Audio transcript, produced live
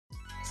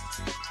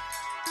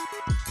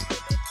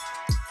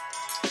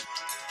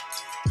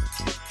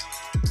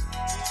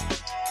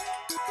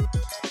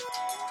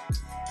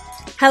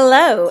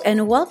Hello,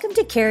 and welcome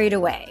to Carried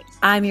Away.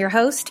 I'm your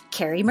host,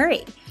 Carrie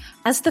Murray.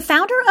 As the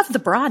founder of the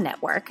BRA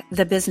Network,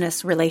 the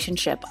Business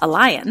Relationship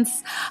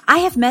Alliance, I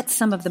have met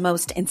some of the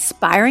most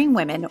inspiring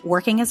women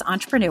working as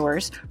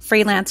entrepreneurs,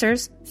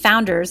 freelancers,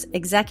 founders,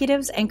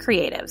 executives, and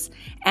creatives,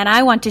 and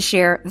I want to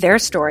share their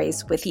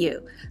stories with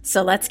you.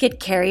 So let's get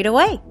carried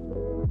away.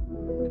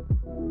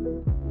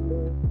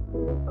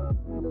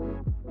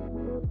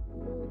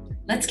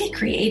 Let's get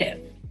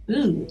creative.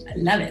 Ooh, I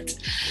love it.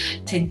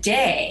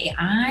 Today,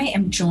 I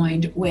am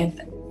joined with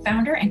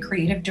founder and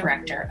creative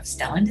director of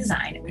Stellan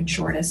Design,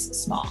 Jordis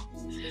Small.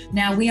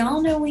 Now, we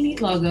all know we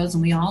need logos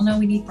and we all know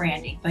we need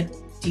branding, but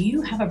do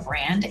you have a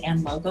brand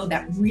and logo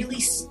that really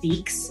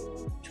speaks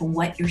to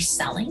what you're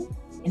selling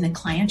and the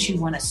clients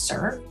you want to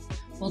serve?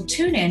 Well,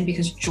 tune in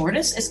because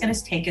Jordis is going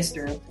to take us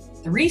through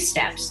 3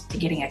 steps to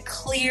getting a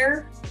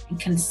clear and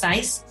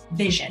concise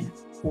vision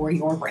for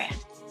your brand.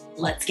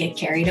 Let's get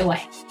carried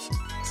away.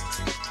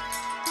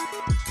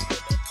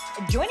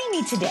 Joining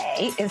me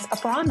today is a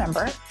BRA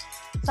member.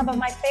 Some of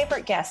my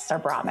favorite guests are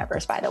BRA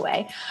members, by the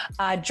way.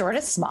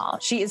 Jordis Small.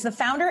 She is the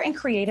founder and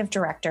creative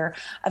director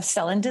of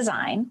Stellan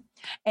Design.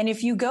 And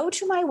if you go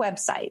to my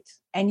website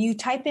and you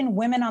type in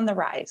Women on the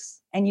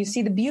Rise and you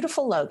see the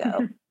beautiful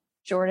logo,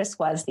 Jordis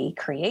was the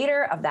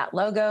creator of that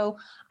logo.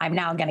 I'm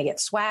now going to get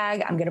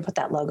swag. I'm going to put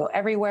that logo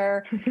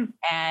everywhere.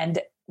 And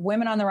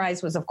Women on the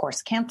Rise was, of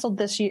course,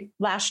 canceled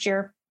last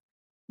year.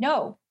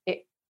 No,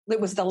 it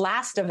was the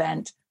last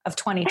event of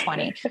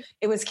 2020.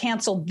 It was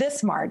canceled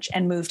this March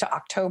and moved to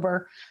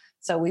October.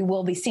 So we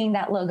will be seeing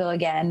that logo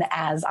again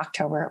as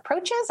October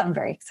approaches. I'm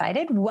very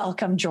excited.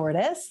 Welcome,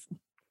 Jordis.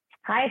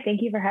 Hi,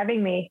 thank you for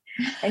having me.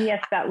 And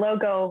yes, that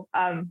logo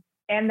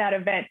and that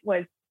event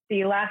was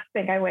the last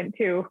thing I went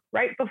to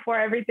right before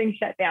everything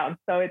shut down.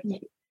 So it's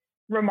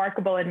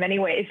remarkable in many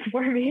ways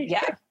for me.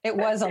 Yeah, it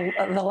was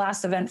the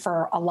last event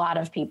for a lot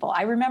of people.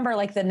 I remember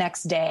like the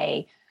next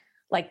day,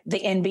 like the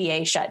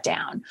NBA shut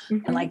down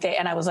and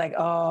I was like,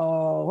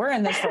 oh, we're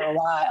in this for a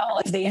while.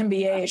 If the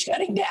NBA is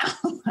shutting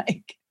down,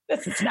 like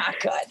this is not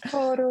good.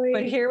 Totally.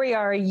 But here we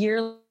are a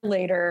year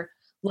later.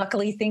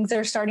 Luckily things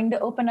are starting to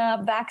open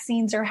up.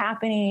 Vaccines are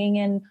happening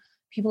and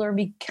people are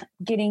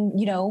getting,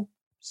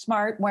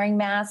 smart, wearing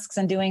masks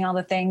and doing all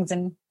the things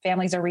and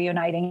families are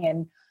reuniting.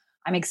 And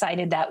I'm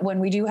excited that when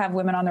we do have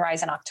Women on the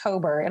Rise in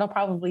October, it'll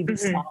probably be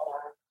smaller.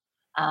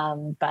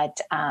 But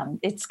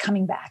it's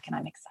coming back and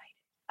I'm excited.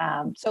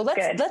 So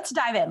let's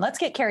dive in. Let's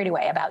get carried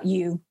away about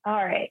you. All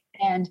right.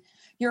 And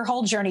your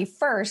whole journey.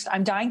 First,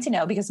 I'm dying to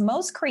know because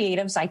most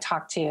creatives I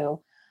talk to,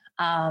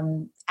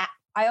 I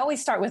always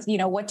start with,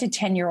 what did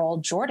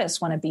 10-year-old Jordis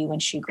want to be when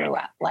she grew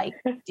up? Like,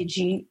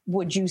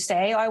 would you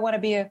say, I want to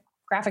be a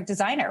graphic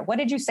designer? What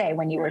did you say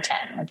when you were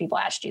 10, when people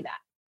asked you that?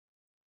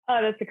 Oh,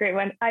 that's a great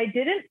one. I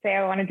didn't say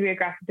I wanted to be a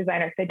graphic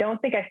designer because I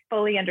don't think I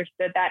fully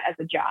understood that as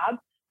a job,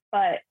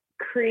 but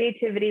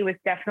creativity was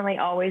definitely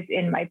always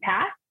in my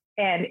path.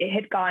 And it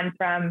had gone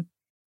from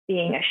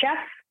being a chef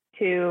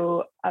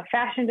to a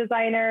fashion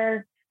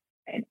designer,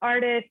 an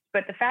artist,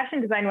 but the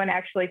fashion design one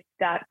actually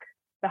stuck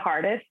the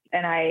hardest.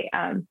 And I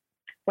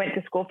went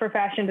to school for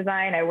fashion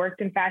design. I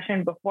worked in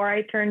fashion before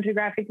I turned to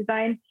graphic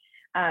design.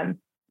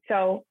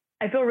 So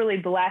I feel really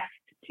blessed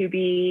to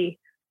be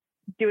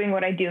doing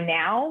what I do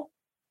now.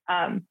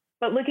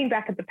 But looking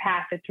back at the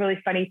past, it's really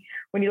funny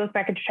when you look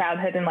back at your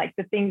childhood and like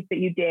the things that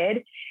you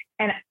did.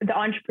 And the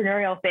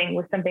entrepreneurial thing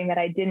was something that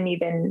it didn't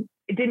even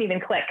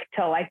click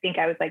till I think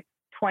I was like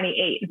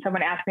 28. And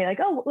someone asked me like,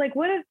 oh, like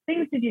what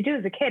things did you do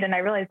as a kid? And I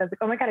realized I was like,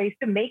 oh my God, I used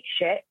to make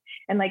shit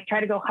and like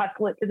try to go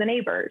hustle it to the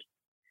neighbors.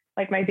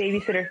 Like my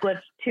babysitters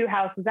lived 2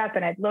 houses up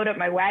and I'd load up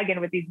my wagon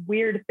with these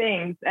weird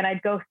things and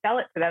I'd go sell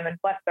it to them and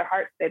bless their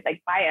hearts. They'd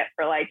like buy it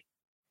for like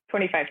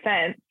 25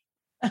 cents,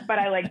 but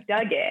I like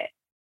dug it.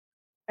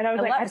 And I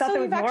was I thought that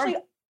was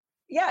normal.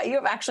 Yeah, you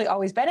have actually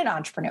always been an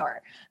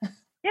entrepreneur.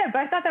 Yeah, but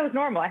I thought that was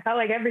normal. I thought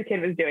like every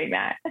kid was doing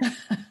that.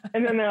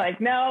 And then they're like,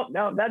 no,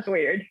 that's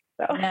weird.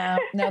 So.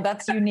 No,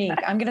 that's unique.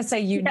 I'm going to say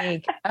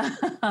unique.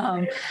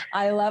 Yeah.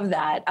 I love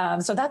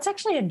that. So that's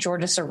actually a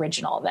Jordis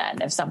original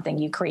then of something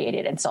you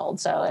created and sold.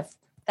 So if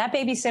that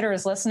babysitter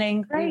is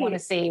listening, we want to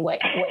see what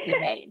you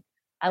made.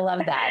 I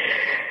love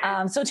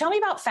that. So tell me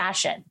about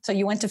fashion. So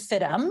you went to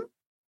FIDM.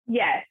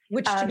 Yes.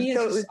 Which to me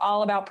is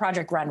all about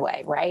Project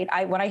Runway,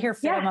 right? When I hear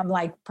FIDM, I'm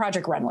like,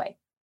 Project Runway.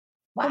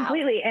 Wow.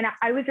 Completely. And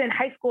I was in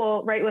high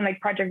school right when like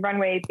Project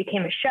Runway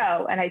became a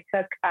show. And I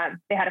took,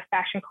 they had a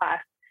fashion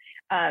class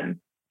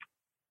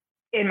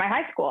in my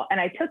high school. And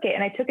I took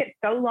it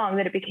so long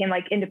that it became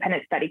like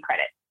independent study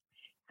credit.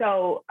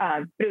 So,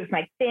 but it was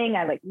my thing.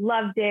 I like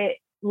loved it,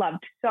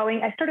 loved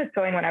sewing. I started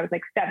sewing when I was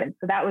like 7.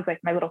 So that was like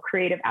my little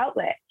creative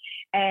outlet.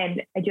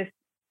 And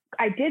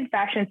I did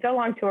fashion so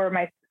long to where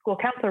my school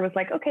counselor was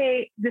like,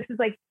 okay, this is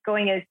like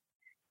going as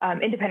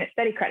independent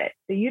study credit.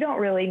 So you don't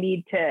really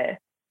need to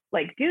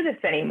like do this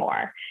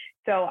anymore.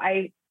 So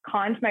I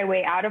conned my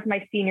way out of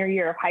my senior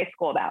year of high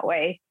school that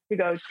way to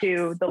go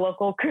to the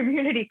local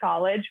community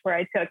college where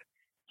I took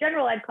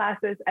general ed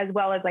classes as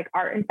well as like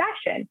art and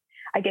fashion.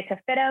 I get to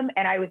FIDM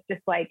and I was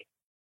just like,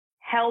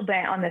 hell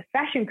bent on this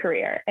fashion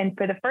career. And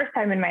for the first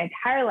time in my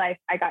entire life,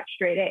 I got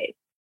straight A's.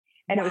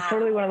 And It was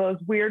totally one of those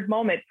weird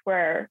moments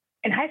where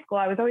in high school,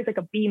 I was always like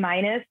a B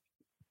minus,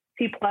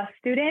 C plus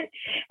student.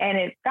 And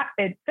it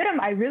fit them.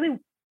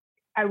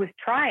 I was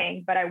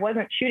trying, but I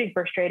wasn't shooting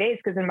for straight A's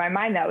because in my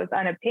mind that was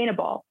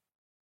unobtainable.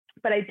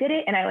 But I did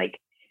it, and I like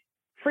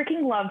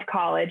freaking loved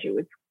college. It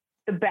was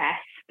the best.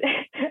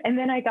 And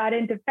then I got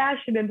into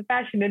fashion in the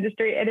fashion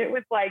industry, and it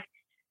was like,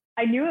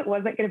 I knew it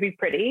wasn't going to be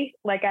pretty.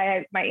 Like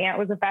my aunt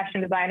was a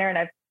fashion designer, and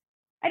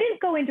I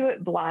didn't go into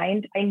it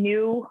blind. I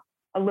knew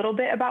a little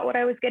bit about what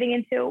I was getting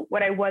into.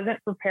 What I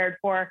wasn't prepared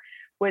for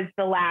was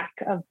the lack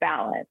of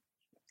balance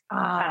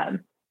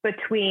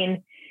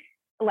between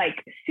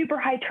like super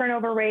high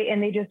turnover rate,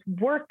 and they just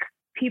work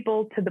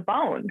people to the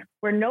bone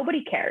where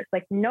nobody cares.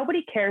 Like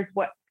nobody cares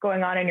what's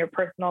going on in your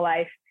personal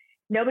life.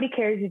 Nobody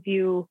cares if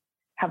you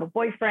have a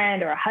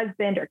boyfriend or a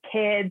husband or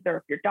kids, or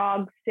if your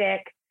dog's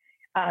sick.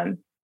 Or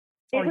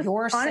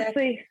you're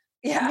honestly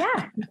sick.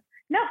 Yeah.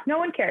 No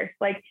one cares.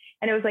 Like,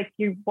 and it was like,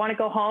 you want to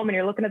go home and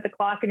you're looking at the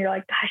clock and you're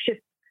like, gosh,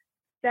 it's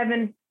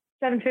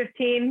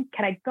 7:15.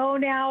 Can I go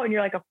now? And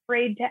you're like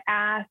afraid to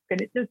ask.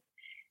 And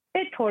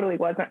it totally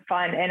wasn't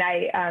fun. And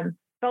I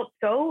felt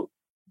so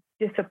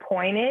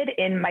disappointed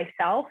in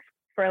myself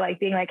for like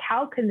being like,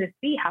 how can this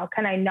be? How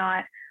can I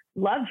not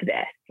love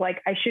this?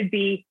 Like I should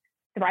be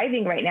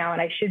thriving right now,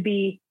 and this should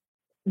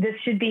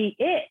be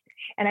it.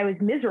 And I was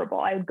miserable.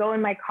 I would go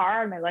in my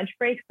car on my lunch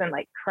breaks and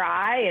like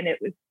cry. And it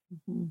was,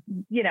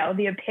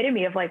 the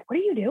epitome of like, what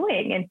are you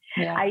doing?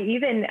 And I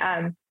even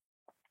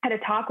had a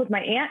talk with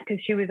my aunt,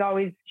 because she was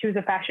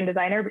a fashion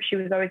designer, but she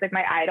was always like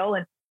my idol.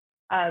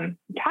 And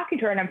talking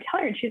to her, and I'm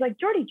telling her, and she's like,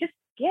 Jordy, just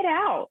get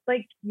out.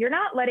 Like, you're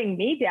not letting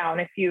me down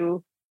if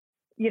you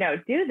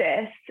do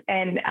this.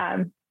 And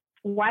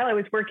while I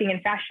was working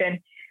in fashion,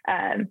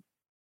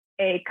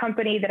 a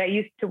company that I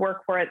used to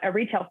work for at a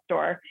retail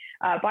store,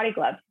 Body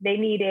Gloves, they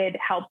needed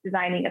help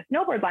designing a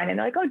snowboard line. And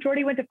they're like, oh,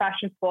 Jordy went to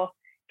fashion school.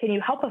 Can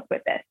you help us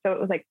with this? So it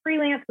was like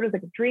freelance, but it was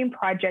like a dream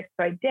project.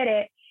 So I did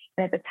it.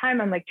 And at the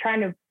time, I'm like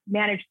trying to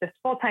manage this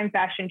full-time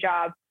fashion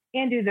job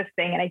and do this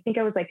thing. And I think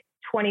I was like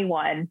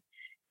 21.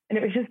 And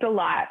it was just a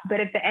lot. But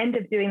at the end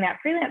of doing that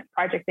freelance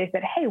project, they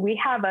said, hey, we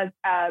have a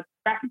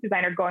graphic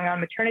designer going on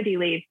maternity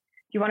leave. Do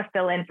you want to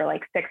fill in for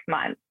like 6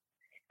 months?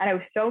 And I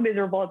was so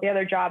miserable at the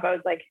other job. I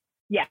was like,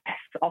 yes,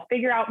 I'll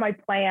figure out my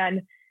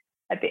plan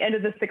at the end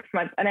of the 6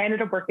 months. And I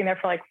ended up working there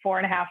for like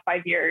 4.5,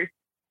 5 years,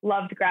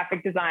 loved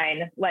graphic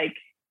design, like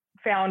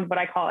found what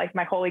I call like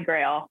my holy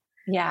grail.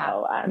 Yeah.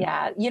 So,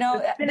 yeah.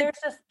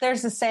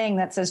 There's a saying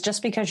that says,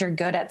 just because you're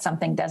good at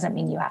something doesn't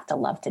mean you have to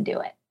love to do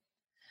it.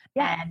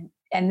 Yeah.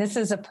 And this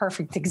is a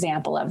perfect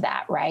example of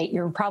that, right?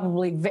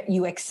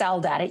 You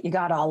excelled at it. You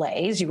got all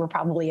A's. You were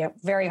probably a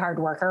very hard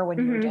worker when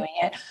you were doing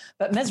it,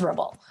 but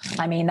miserable.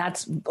 I mean,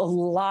 that's a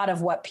lot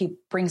of what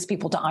brings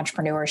people to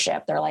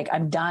entrepreneurship. They're like,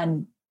 I'm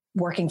done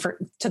working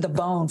to the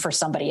bone for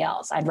somebody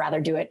else. I'd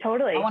rather do it.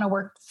 Totally. I want to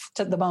work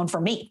to the bone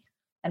for me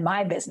and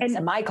my business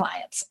and my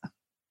clients.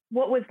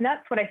 What was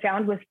nuts, what I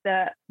found was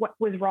what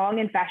was wrong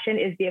in fashion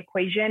is the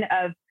equation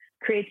of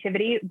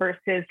creativity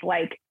versus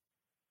like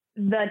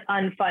the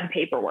unfun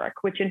paperwork,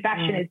 which in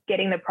fashion is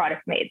getting the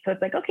product made. So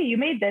it's like, okay, you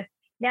made this.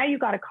 Now you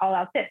got to call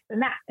out this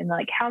and that. And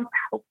like how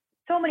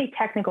so many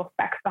technical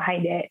specs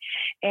behind it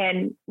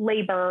and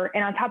labor.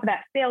 And on top of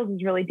that, sales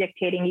is really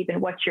dictating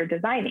even what you're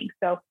designing.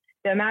 So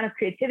the amount of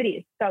creativity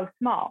is so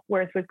small.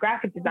 Whereas with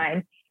graphic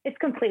design, it's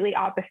completely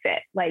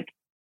opposite. Like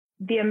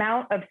the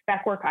amount of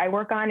spec work I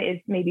work on is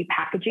maybe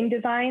packaging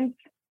designs,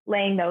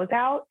 laying those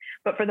out.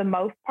 But for the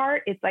most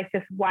part, it's like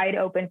this wide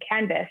open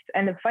canvas.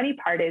 And the funny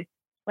part is,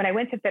 when I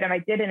went to FIDM, I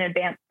did an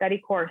advanced study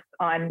course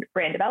on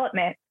brand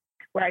development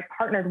where I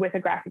partnered with a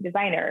graphic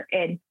designer,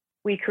 and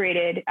we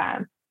created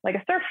like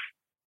a surf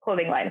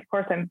clothing line. Of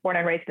course, I'm born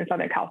and raised in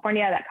Southern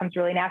California. That comes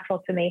really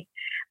natural to me.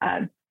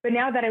 But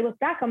now that I look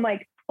back, I'm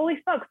like,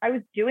 holy smokes, I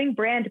was doing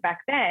brand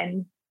back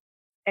then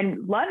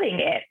and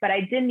loving it, but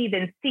I didn't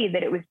even see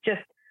that it was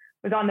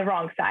on the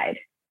wrong side.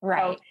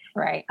 Right. So,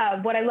 right.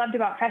 What I loved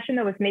about fashion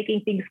though was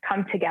making things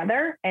come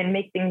together and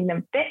making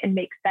them fit and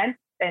make sense,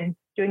 and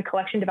doing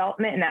collection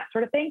development and that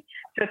sort of thing.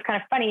 So it's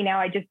kind of funny now.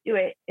 I just do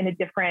it in a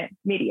different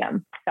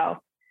medium. So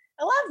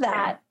I love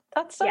that.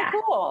 That's so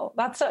cool.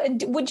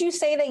 Would you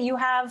say that you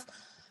have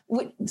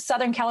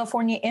Southern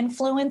California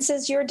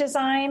influences your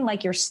design,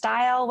 like your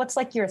style? What's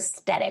like your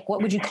aesthetic?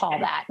 What would you call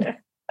that?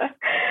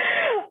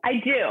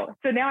 I do.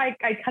 So now I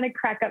kind of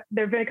crack up.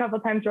 There've been a couple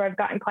of times where I've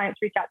gotten clients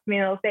reach out to me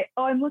and they'll say,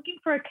 oh, I'm looking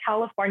for a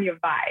California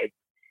vibe.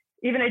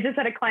 Even I just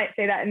had a client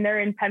say that, and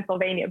they're in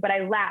Pennsylvania, but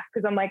I laugh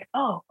because I'm like,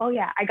 oh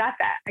yeah, I got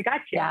that. I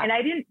got you. Yeah. And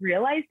I didn't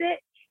realize it.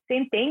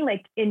 Same thing,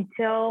 like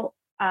until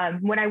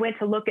when I went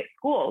to look at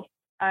schools,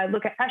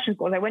 look at fashion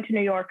schools. I went to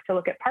New York to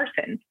look at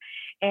Parsons.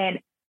 And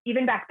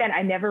even back then,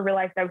 I never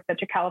realized I was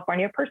such a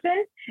California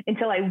person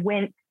until I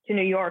went to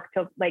New York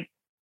to like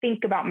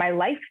think about my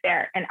life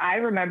there. And I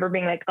remember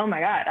being like, oh my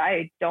God,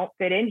 I don't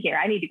fit in here.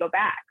 I need to go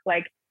back.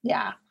 Like,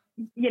 yeah,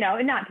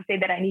 and not to say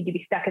that I need to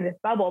be stuck in this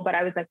bubble, but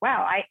I was like,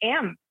 wow, I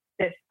am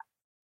this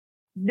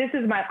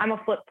I'm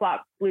a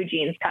flip-flop blue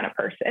jeans kind of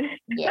person.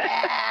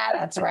 Yeah,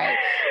 that's right.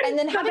 And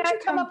then how did you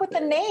come up with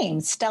the name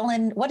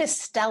Stellan? What is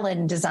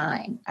Stellan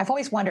Design? I've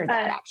always wondered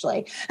that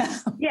actually.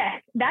 Yeah,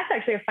 that's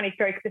actually a funny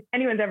story because if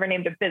anyone's ever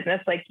named a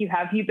business, like you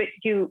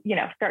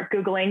start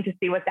Googling to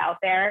see what's out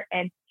there.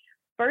 And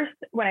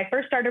when I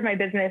first started my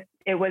business,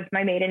 it was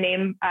my maiden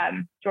name,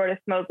 Jordis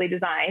Mosley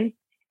Design.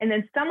 And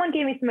then someone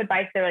gave me some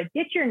advice. They're like,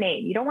 get your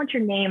name. You don't want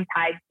your name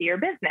tied to your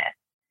business.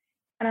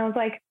 And I was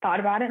like, thought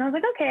about it. And I was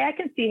like, okay, I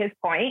can see his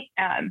point.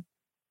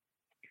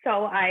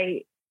 So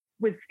I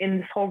was in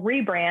this whole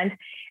rebrand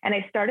and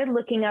I started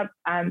looking up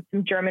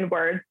some German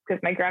words because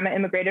my grandma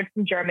immigrated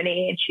from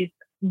Germany and she's,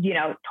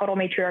 total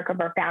matriarch of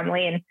our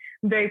family. And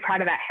I'm very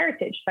proud of that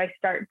heritage. So I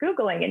start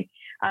Googling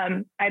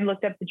and I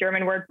looked up the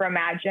German word for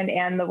imagine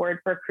and the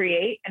word for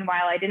create. And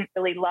while I didn't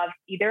really love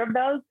either of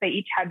those, they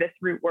each had this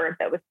root word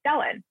that was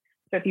Stellan.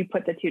 So if you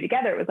put the two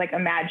together, it was like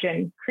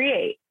imagine,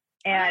 create.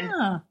 And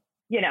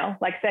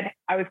like I said,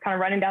 I was kind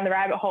of running down the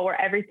rabbit hole where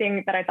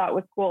everything that I thought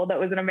was cool that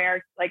was an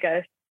American, like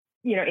a,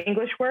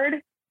 English word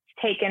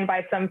taken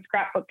by some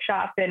scrapbook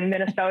shop in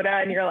Minnesota.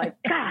 And you're like,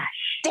 gosh,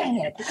 dang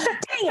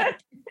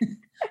it.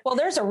 Well,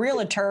 there's a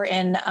realtor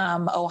in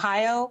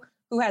Ohio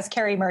who has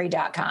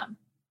carrymurray.com.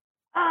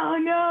 Oh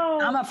no.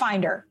 I'm a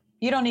finder.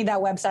 You don't need that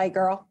website,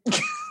 girl.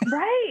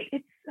 Right.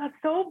 It's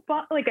so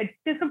like a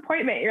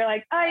disappointment. You're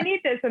like, oh, I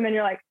need this. And then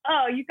you're like,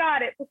 oh, you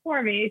got it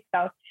before me.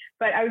 So,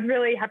 but I was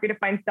really happy to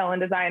find Stellan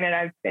Design and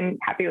I've been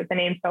happy with the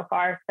name so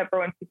far, except for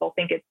when people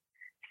think it's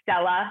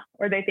Stella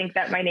or they think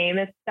that my name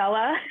is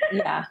Stella.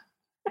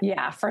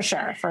 Yeah, for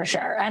sure.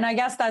 And I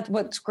guess that's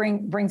what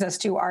brings us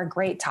to our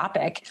great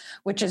topic,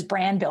 which is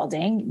brand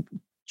building.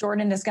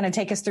 Jordan is going to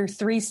take us through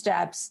 3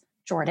 steps.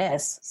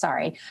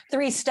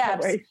 3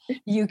 steps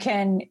you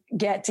can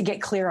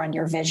get clear on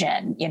your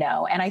vision,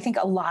 and I think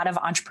a lot of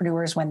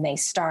entrepreneurs, when they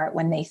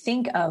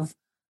think of,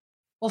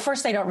 well,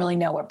 first, they don't really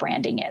know what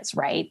branding is,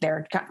 right?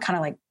 They're kind of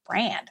like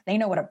brand. They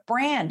know what a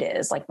brand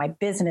is, like my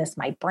business,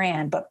 my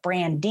brand, but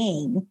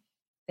branding,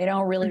 they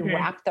don't really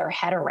wrap their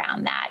head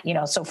around that,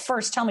 So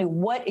first, tell me,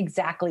 what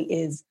exactly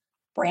is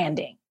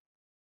branding?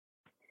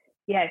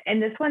 Yes.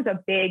 And this one's a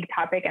big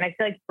topic. And I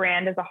feel like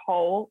brand as a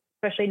whole,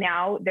 especially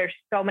now, there's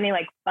so many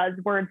like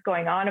buzzwords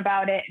going on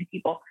about it and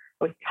people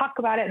always talk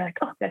about it and like,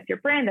 oh, that's your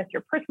brand. That's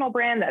your personal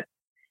brand. That's,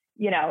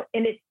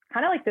 and it's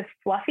kind of like this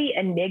fluffy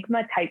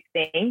enigma type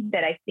thing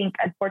that I think,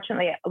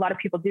 unfortunately, a lot of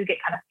people do get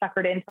kind of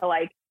suckered into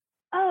like,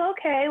 oh,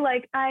 okay.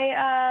 Like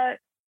I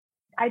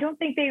don't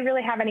think they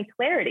really have any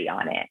clarity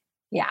on it.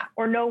 Yeah.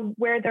 Or know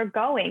where they're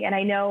going. And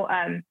I know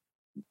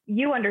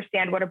you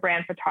understand what a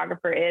brand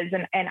photographer is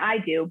and I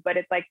do, but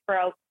it's like for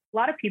a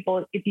lot of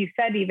people, if you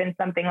said even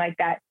something like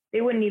that,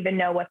 they wouldn't even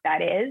know what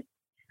that is.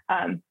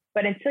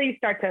 But until you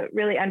start to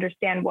really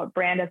understand what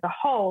brand as a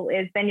whole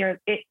is, then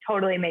it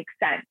totally makes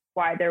sense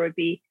why there would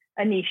be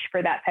a niche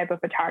for that type of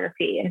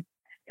photography. And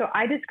so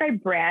I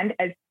describe brand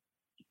as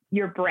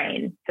your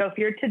brain. So if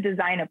you're to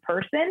design a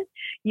person,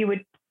 you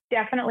would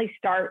definitely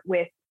start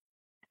with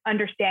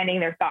understanding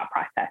their thought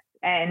process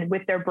and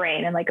with their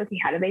brain and like, okay,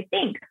 how do they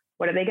think?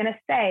 What are they going to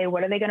say?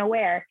 What are they going to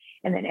wear?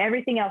 And then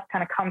everything else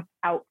kind of comes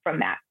out from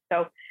that.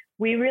 So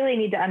we really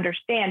need to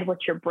understand what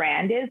your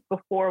brand is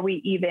before we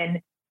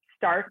even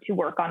start to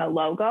work on a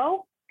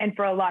logo. And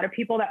for a lot of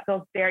people, that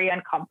feels very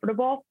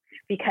uncomfortable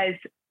because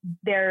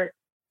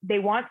they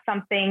want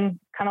something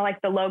kind of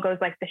like the logos,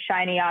 like the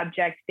shiny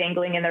object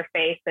dangling in their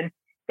face, and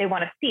they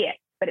want to see it.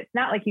 But it's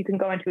not like you can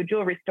go into a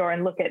jewelry store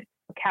and look at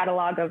a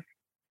catalog of,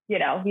 they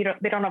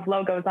don't have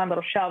logos on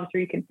little shelves where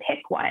you can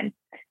pick one.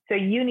 So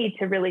you need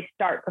to really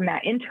start from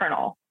that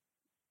internal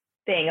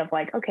thing of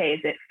like, okay, is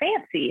it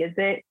fancy? Is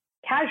it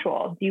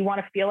casual? Do you want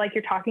to feel like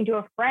you're talking to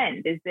a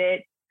friend? Is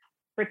it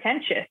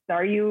pretentious?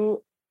 Are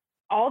you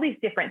all these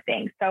different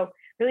things? So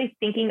really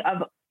thinking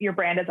of your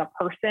brand as a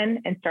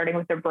person and starting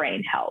with their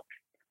brain helps.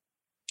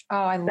 Oh,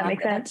 I love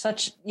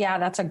that.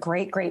 That's a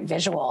great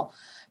visual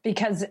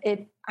because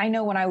I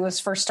know when I was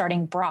first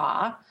starting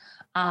bra,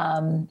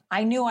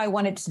 I knew I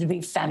wanted it to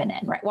be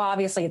feminine, right? Well,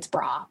 obviously it's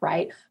bra,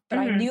 right? But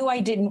I knew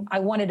I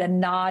wanted a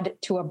nod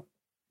to a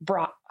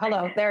bra.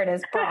 Hello, there it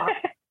is, bra.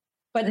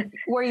 But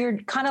where you're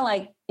kind of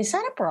like, is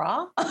that a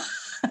bra?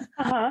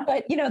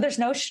 But, there's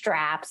no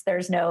straps.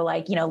 There's no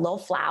little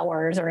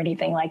flowers or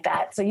anything like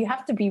that. So you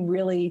have to be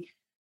really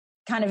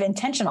kind of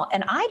intentional.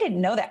 And I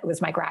didn't know that. It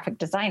was my graphic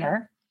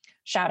designer.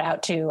 Shout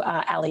out to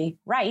Allie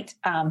Wright,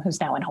 who's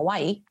now in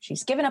Hawaii.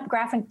 She's given up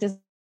graphic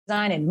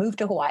design and moved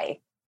to Hawaii.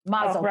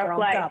 Mazel,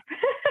 girl.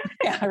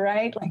 Yeah,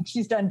 right? Like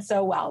she's done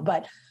so well.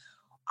 But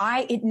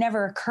it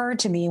never occurred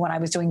to me when I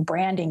was doing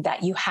branding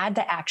that you had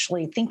to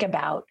actually think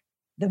about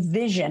the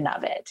vision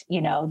of it, the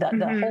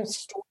whole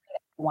story that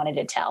I wanted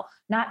to tell,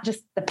 not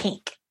just the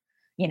pink,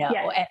 Yes.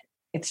 And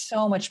it's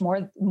so much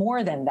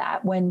more than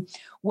that.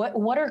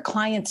 What are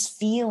clients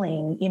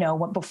feeling,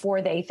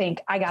 before they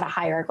think I got to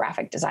hire a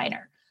graphic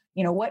designer?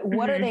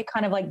 What are they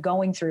kind of like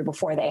going through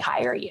before they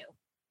hire you?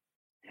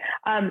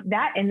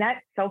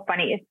 That's so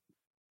funny. It's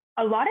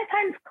a lot of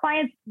times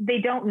clients, they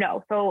don't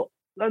know. So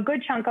a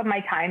good chunk of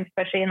my time,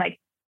 especially in like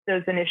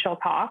those initial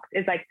talks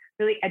is like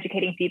really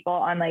educating people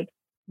on like,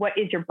 what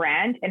is your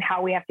brand and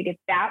how we have to get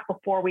that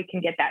before we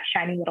can get that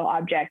shiny little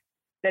object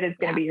that is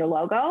going to be your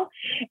logo.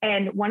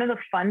 And one of the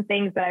fun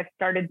things that I've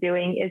started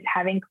doing is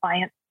having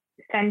clients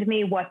send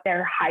me what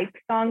their hype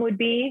song would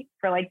be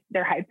for like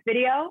their hype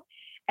video.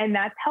 And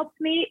that's helped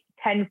me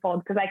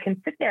tenfold because I can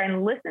sit there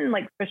and listen,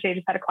 like, especially I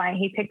just had a client,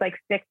 he picked like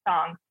 6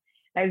 songs.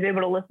 I was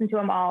able to listen to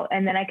them all.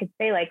 And then I could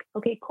say like,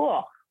 okay,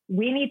 cool.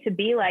 We need to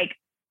be like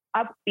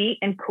upbeat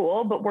and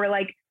cool, but we're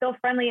like still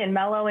friendly and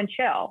mellow and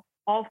chill,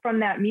 all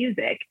from that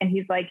music. And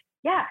he's like,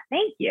 yeah,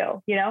 thank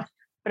you. You know,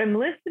 but I'm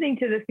listening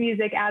to this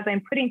music as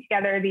I'm putting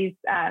together these,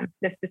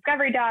 this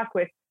discovery doc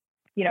with,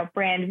 you know,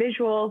 brand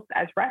visuals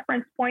as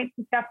reference points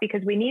and stuff,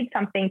 because we need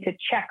something to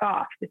check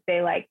off to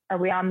say like, are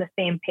we on the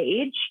same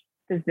page?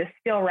 Does this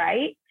feel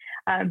right?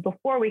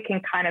 Before we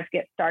can kind of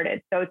get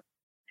started. So it's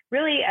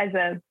really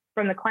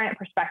from the client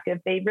perspective,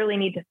 they really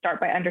need to start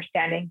by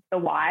understanding the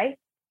why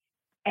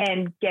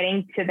and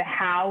getting to the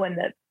how and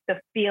the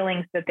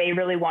feelings that they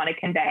really want to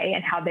convey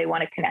and how they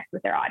want to connect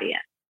with their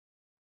audience.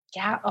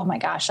 Yeah. Oh my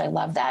gosh. I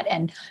love that.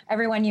 And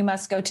everyone, you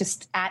must go to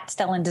at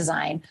Stellan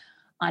Design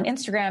on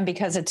Instagram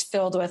because it's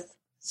filled with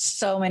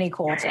so many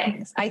cool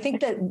things. I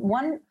think that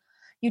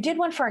you did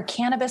one for a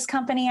cannabis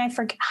company. I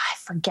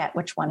forget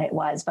which one it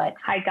was, but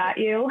I got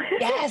you.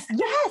 Yes.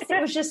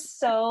 It was just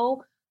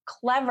so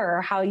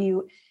clever how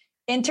you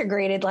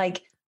integrated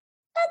like,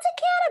 that's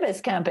a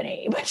cannabis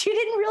company, but you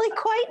didn't really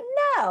quite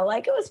know.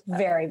 Like it was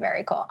very,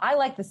 very cool. I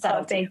like the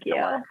setup. Oh, thank you.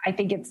 I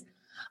think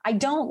I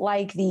don't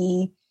like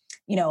the,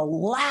 you know,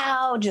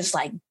 loud, just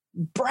like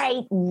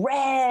bright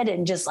red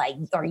and just like,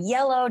 or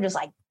yellow, just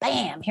like,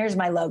 bam, here's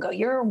my logo.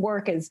 Your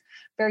work is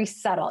very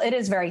subtle. It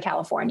is very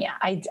California.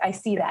 I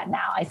see that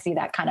now. I see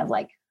that kind of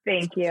like,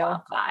 thank you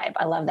vibe.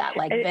 I love that.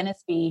 Like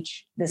Venice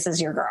Beach, this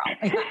is your girl.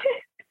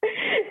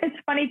 It's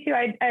funny too.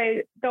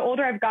 The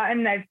older I've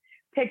gotten, I've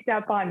picked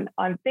up on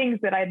things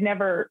that I'd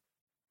never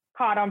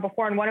caught on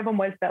before. And one of them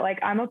was that like,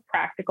 I'm a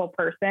practical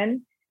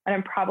person and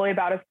I'm probably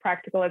about as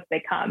practical as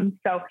they come.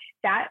 So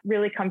that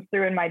really comes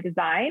through in my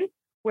design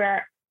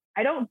where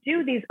I don't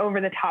do these over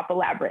the top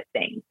elaborate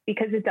things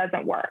because it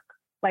doesn't work.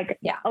 Like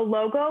a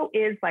logo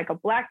is like a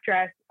black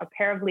dress, a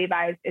pair of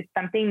Levi's. It's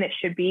something that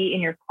should be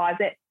in your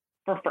closet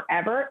for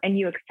forever. And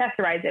you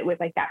accessorize it with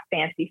like that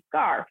fancy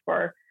scarf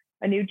or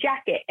a new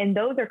jacket. And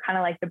those are kind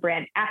of like the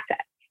brand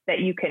assets that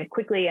you can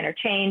quickly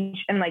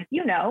interchange. And like,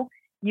 you know,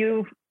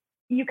 you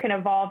can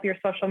evolve your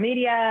social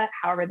media,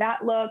 however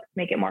that looks,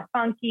 make it more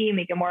funky,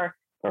 make it more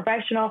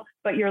professional,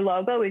 but your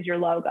logo is your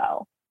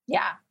logo.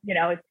 Yeah. You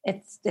know,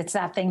 it's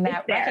that thing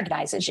that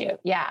recognizes you.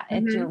 Yeah.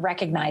 You're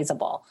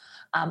recognizable.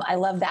 I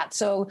love that.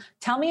 So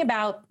tell me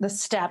about the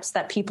steps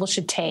that people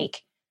should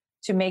take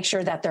to make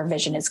sure that their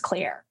vision is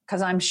clear.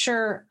 Cause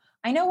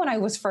I know when I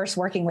was first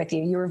working with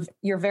you,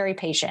 you're very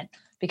patient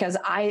because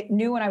I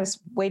knew when I was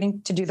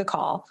waiting to do the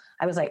call,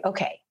 I was like,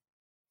 okay,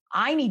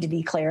 I need to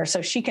be clear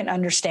so she can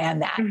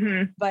understand that.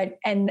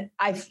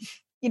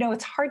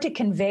 It's hard to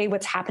convey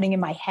what's happening in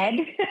my head.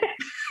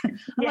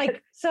 I'm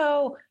like,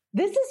 so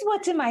this is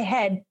what's in my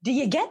head. Do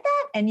you get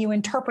that? And you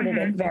interpreted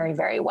it very,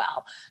 very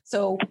well.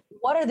 So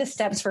what are the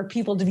steps for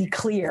people to be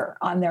clear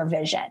on their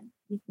vision?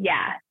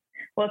 Yeah.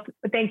 Well,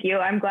 thank you.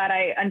 I'm glad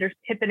I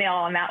hit the nail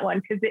on that one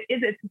because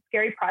it's a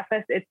scary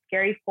process. It's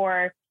scary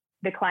for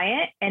the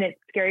client and it's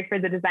scary for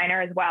the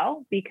designer as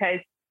well, because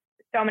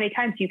so many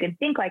times you can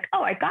think like,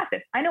 oh, I got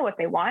this. I know what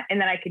they want. And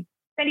then I could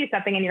send you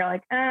something and you're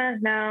like,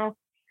 no,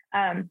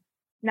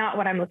 not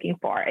what I'm looking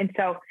for. And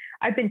so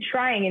I've been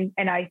trying,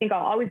 and I think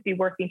I'll always be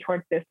working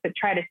towards this to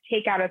try to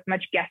take out as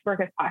much guesswork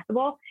as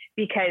possible,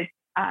 because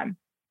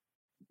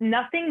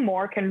nothing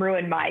more can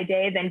ruin my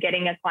day than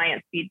getting a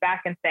client's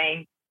feedback and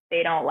saying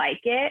they don't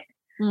like it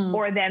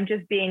or them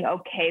just being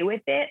okay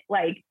with it.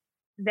 Like,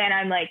 then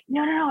I'm like,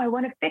 no, I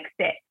want to fix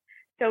it.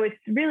 So it's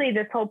really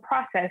this whole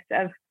process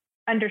of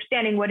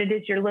understanding what it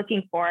is you're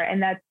looking for.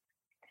 And that's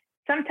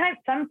sometimes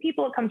some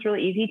people it comes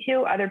really easy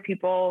to, other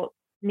people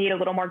need a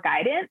little more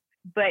guidance.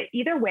 But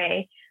either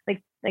way,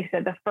 like I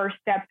said, the first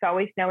step is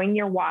always knowing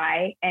your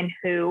why and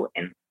who,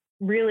 and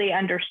really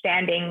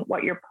understanding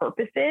what your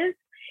purpose is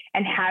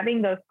and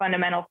having those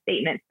fundamental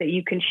statements that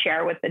you can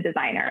share with the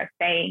designer of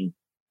saying,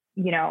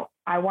 you know,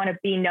 I want to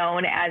be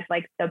known as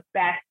like the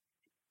best,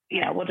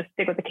 you know, we'll just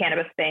stick with the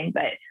cannabis thing,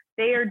 but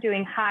they are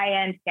doing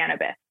high-end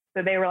cannabis.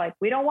 So they were like,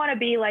 we don't want to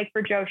be like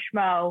for Joe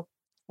Schmo.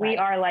 We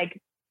are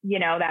like, you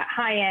know, that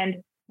high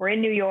end. We're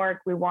in New York.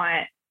 We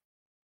want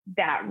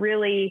that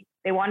really,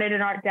 they wanted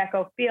an Art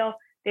Deco feel.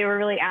 They were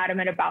really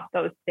adamant about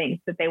those things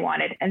that they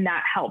wanted. And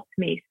that helped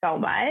me so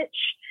much.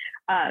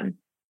 And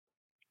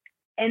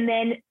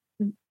then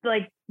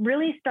like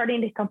really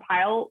starting to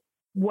compile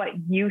what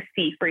you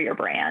see for your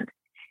brand.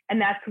 And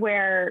that's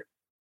where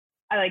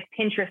I like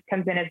Pinterest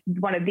comes in as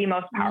one of the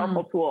most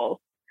powerful tools.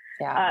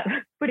 Yeah.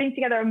 Putting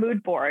together a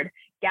mood board,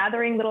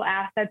 gathering little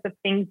assets of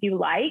things you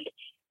like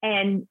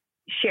and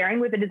sharing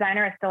with the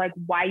designer as to like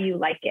why you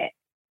like it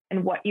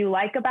and what you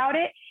like about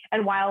it.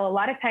 And while a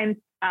lot of times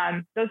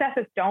those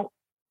assets don't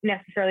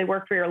necessarily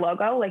work for your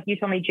logo, like you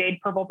told me, jade,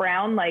 purple,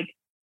 brown, like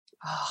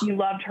you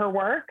loved her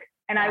work.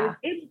 And I was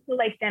able to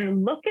like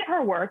then look at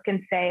her work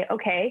and say,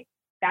 okay,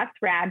 that's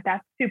rad.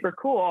 That's super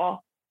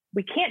cool.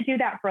 We can't do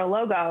that for a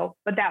logo,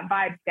 but that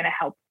vibe's going to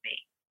help me.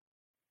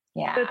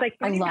 Yeah. So it's like,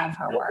 I love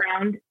her work.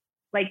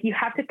 Like you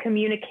have to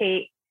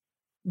communicate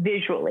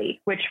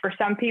visually, which for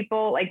some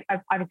people, like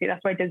obviously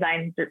that's why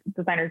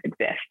designers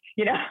exist,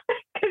 you know,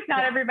 because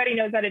not everybody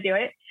knows how to do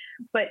it,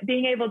 but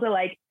being able to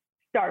like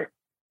start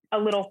a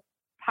little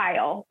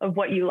pile of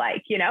what you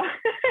like, you know?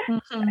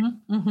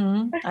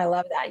 I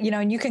love that. You know,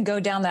 and you can go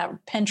down that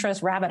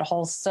Pinterest rabbit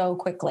hole so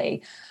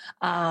quickly.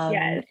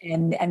 Yes.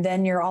 And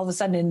then you're all of a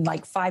sudden in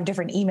like 5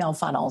 different email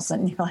funnels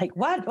and you're like,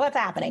 what's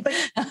happening?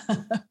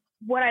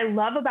 What I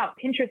love about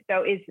Pinterest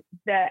though, is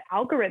the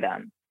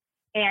algorithm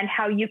and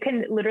how you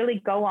can literally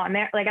go on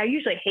there. Like I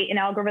usually hate an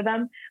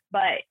algorithm,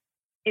 but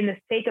in the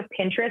sake of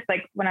Pinterest,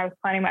 like when I was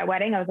planning my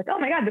wedding, I was like, oh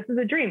my God, this is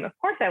a dream. Of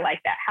course I like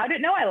that. How did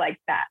it know I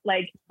liked that?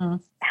 Like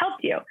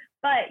helped you.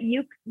 But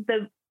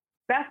the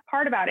best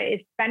part about it is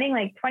spending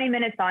like 20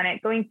 minutes on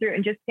it, going through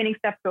and just pinning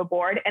stuff to a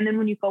board. And then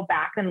when you go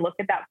back and look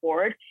at that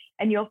board,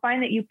 and you'll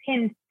find that you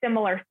pinned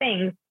similar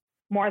things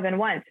more than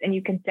once. And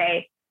you can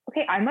say,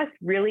 okay, I must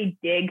really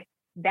dig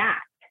that.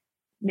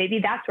 Maybe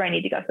that's where I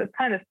need to go. So it's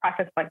kind of this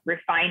process of like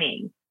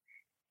refining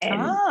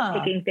and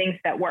taking things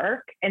that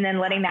work and then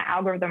letting that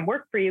algorithm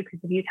work for you. Because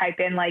if you type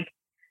in like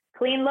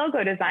clean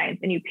logo designs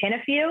and you pin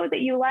a few that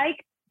you like,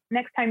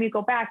 next time you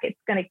go back, it's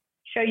going to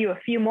show you a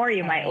few more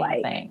you might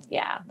like.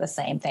 Yeah, the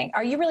same thing.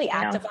 Are you really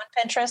active on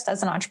Pinterest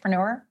as an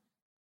entrepreneur?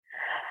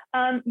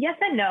 Yes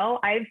and no.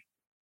 I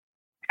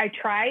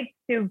tried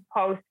to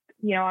post,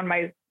 you know, on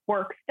my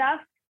work stuff,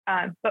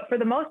 but for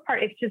the most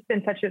part, it's just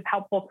been such a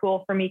helpful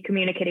tool for me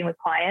communicating with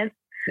clients,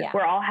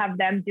 where I'll have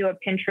them do a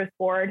Pinterest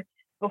board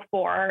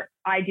before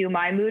I do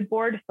my mood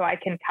board, so I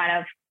can kind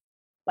of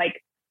like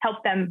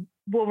help them.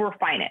 We'll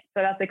refine it.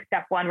 So that's like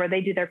step 1, where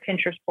they do their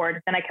Pinterest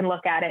board. Then I can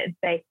look at it and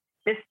say,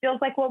 this feels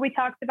like what we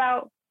talked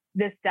about.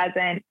 This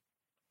doesn't.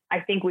 I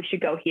think we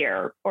should go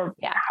here, or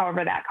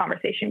however that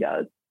conversation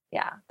goes.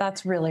 Yeah,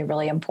 that's really,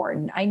 really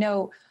important. I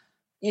know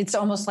it's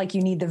almost like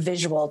you need the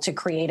visual to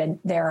create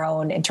their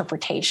own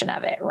interpretation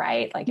of it,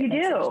 right? Like you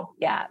do.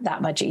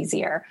 That much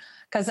easier.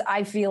 Because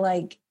I feel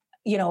like,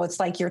 you know, it's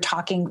like you're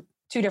talking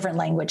 2 different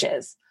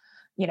languages.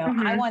 You know,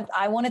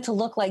 I want it to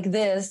look like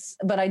this,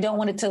 but I don't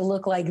want it to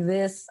look like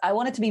this. I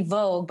want it to be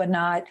Vogue, but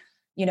not,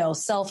 you know,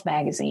 Self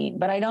magazine,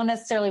 but I don't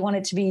necessarily want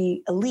it to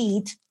be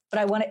elite, but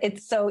I want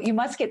it. So you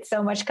must get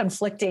so much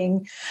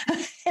conflicting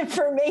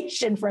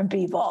information from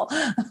people.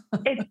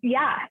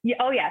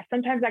 Oh yeah.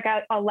 Sometimes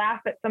I'll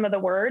laugh at some of the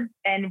words,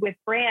 and with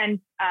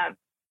brands,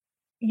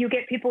 you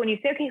get people when you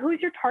say, okay,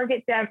 who's your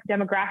target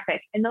demographic?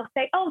 And they'll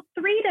say,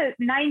 3 to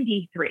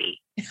 93,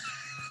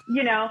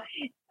 you know,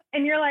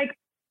 and you're like,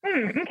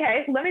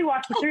 okay, let me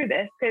walk you through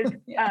this. Cause,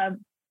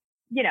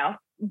 you know,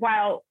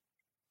 while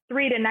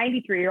 3 to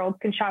 93-year-olds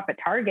can shop at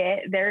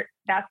Target,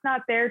 that's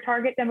not their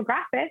target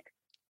demographic.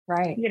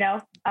 Right. You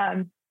know?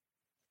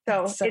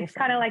 So it's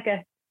kind of like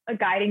a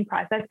guiding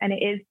process. And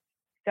it is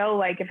so,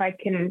 like, if I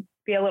can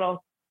be a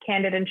little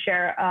candid and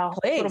share a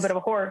little bit of a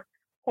horror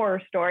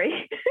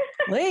story.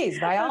 Please,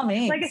 by all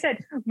means. Like I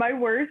said, my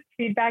worst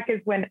feedback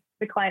is when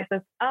the client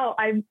says,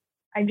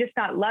 I'm just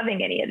not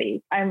loving any of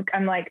these.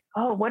 I'm like,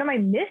 what am I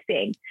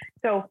missing?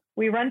 So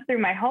we run through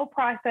my whole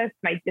process,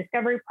 my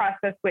discovery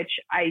process, which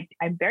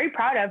I'm very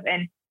proud of.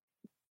 And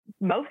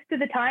most of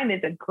the time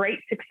is a great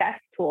success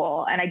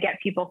tool. And I get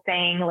people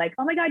saying like,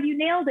 oh my God, you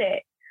nailed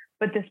it.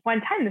 But this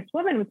one time, this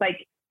woman was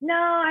like, no,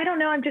 I don't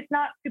know. I'm just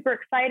not super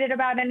excited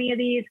about any of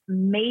these.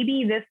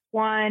 Maybe this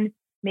one,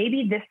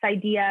 maybe this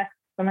idea.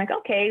 So I'm like,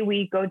 okay,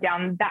 we go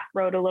down that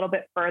road a little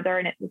bit further.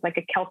 And it was like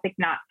a Celtic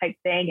knot type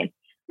thing. And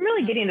I'm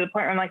really getting to the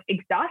point where I'm like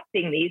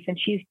exhausting these, and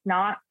she's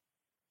not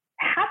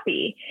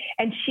happy.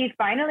 And she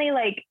finally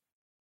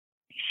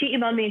she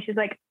emailed me and she's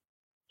like,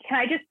 can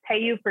I just pay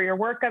you for your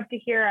work up to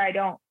here? I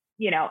don't,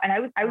 you know, and I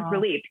was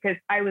relieved, because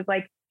I was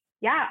like,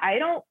 I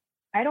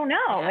don't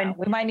know. Yeah, and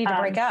we might need to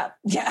break up.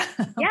 Yeah.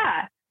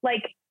 Yeah.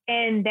 Like,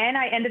 and then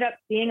I ended up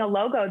seeing a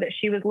logo that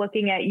she was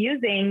looking at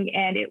using,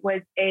 and it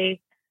was a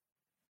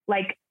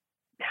like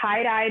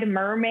tie-dyed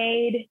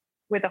mermaid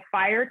with a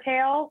fire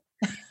tail.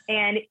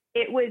 And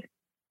it was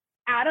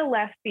out of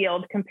left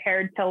field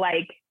compared to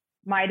like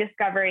my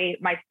discovery,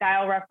 my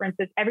style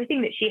references,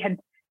 everything that she had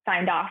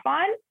signed off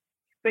on.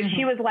 But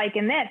she was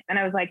liking this. And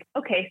I was like,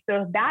 okay,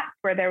 so that's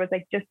where there was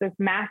like just this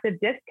massive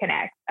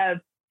disconnect of,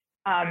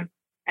 I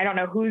don't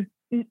know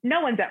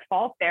no one's at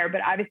fault there,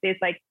 but obviously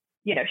it's like,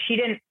 you know, she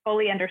didn't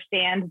fully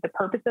understand the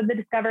purpose of the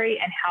discovery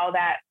and how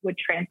that would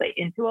translate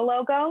into a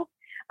logo.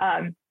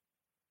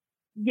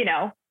 You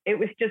know, it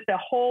was just a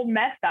whole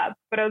mess up,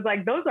 but I was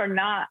like, those are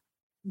not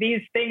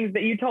these things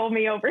that you told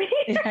me over here.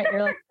 Yeah,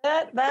 you're like,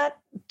 that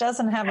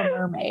doesn't have a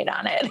mermaid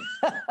on it.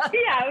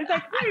 Yeah, I was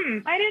like,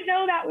 I didn't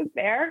know that was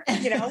there.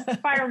 You know,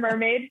 fire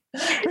mermaid.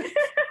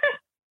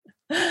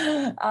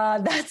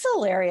 That's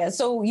hilarious.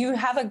 So you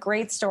have a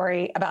great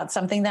story about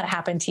something that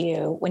happened to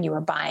you when you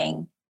were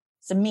buying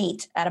some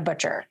meat at a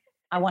butcher.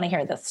 I want to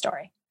hear this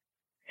story.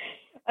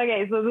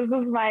 Okay, so this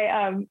was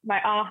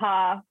my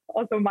aha,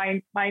 also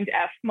mind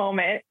F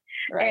moment.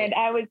 Right.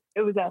 And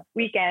it was a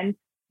weekend.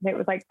 It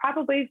was like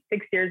probably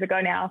 6 years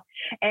ago now.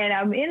 And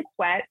I'm in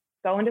sweat,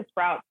 going to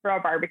Sprouts for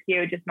a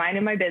barbecue, just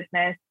minding my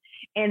business.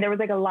 And there was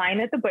like a line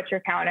at the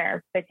butcher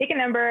counter. So I take a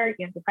number,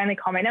 they finally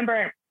call my number,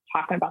 and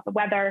talking about the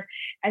weather.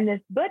 And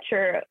this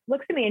butcher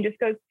looks at me and just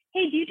goes,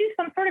 "Hey, do you do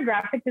some sort of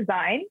graphic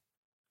design?"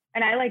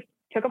 And I like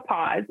took a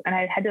pause, and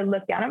I had to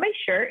look down at my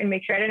shirt and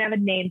make sure I didn't have a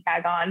name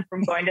tag on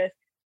from going to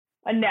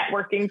a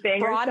networking thing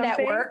Broad or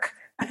something. network.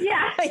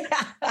 Yeah.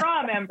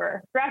 Raw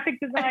member, graphic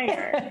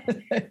designer.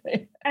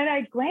 And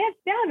I glanced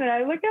down and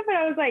I looked up and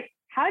I was like,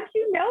 "How'd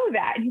you know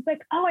that?" And he's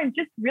like, "Oh, I'm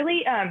just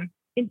really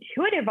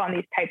intuitive on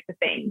these types of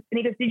things." And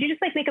he goes, "Did you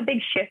just like make a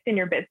big shift in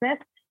your business?"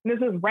 And this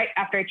was right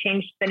after I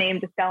changed the name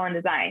to Sell and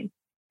Design.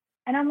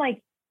 And I'm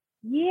like,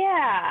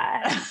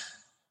 "Yeah."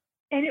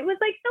 And it was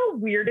like the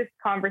weirdest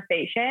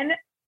conversation.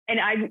 And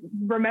I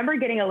remember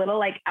getting a little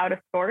like out of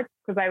sorts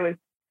because I was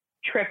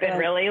tripping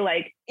really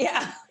like,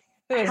 yeah.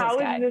 How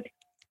is this?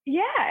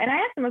 Yeah. And I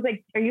asked him, I was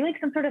like, "Are you like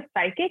some sort of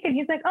psychic?" And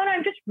he's like, "Oh no,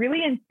 I'm just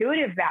really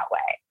intuitive that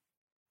way."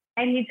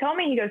 And he told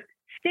me, he goes,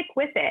 "Stick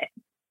with it."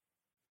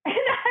 And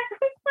I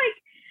was like,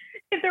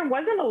 if there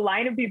wasn't a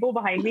line of people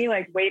behind me,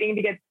 like waiting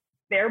to get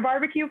their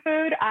barbecue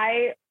food,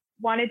 I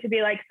wanted to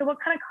be like, "So what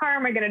kind of car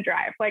am I going to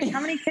drive? Like, how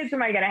many kids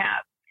am I going to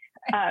have?"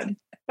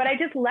 But I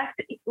just left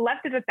it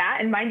at that.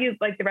 And mind you,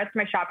 like the rest of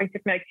my shopping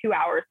took me like 2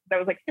 hours. I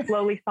was like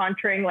slowly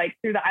sauntering like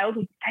through the aisles.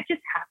 That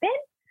just happened?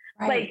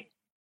 Right. Like,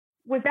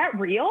 was that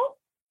real?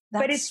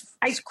 It's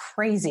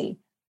crazy.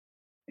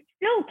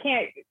 Still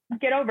can't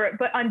get over it.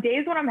 But on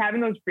days when I'm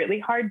having those really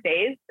hard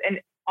days,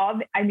 and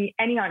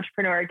any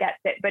entrepreneur gets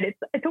it, but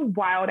it's a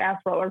wild ass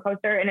roller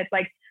coaster. And it's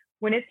like,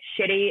 when it's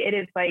shitty, it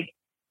is like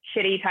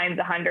shitty times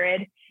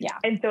 100. Yeah.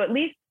 And so at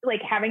least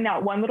like having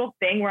that one little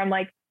thing where I'm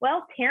like,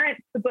 well,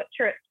 Terrence, the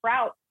butcher at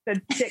Sprouts,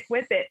 said stick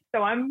with it.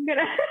 So I'm going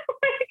to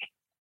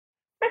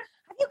Have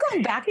you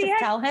gone back to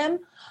tell him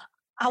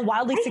how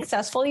wildly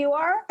successful you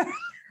are?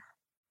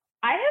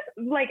 I have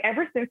like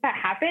ever since that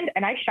happened,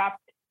 and I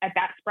shopped at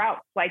that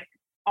Sprouts like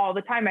all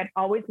the time. I'd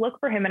always look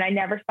for him and I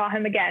never saw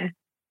him again.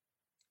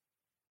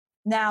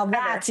 Now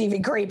that's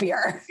even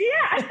creepier.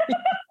 Yeah.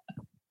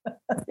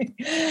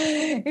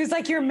 He was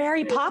like, "Your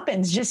Mary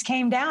Poppins just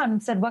came down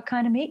and said, 'What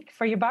kind of meat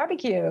for your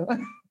barbecue?'"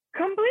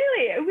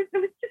 Completely. It was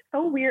just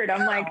so weird.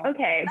 I'm like,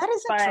 okay. That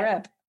is a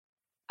trip.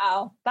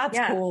 Oh, that's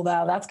cool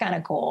though. That's kind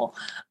of cool.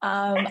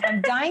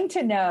 I'm dying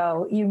to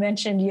know, you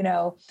mentioned,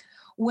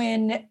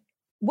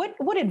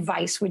 what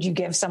advice would you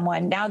give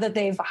someone now that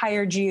they've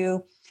hired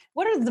you?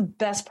 What are the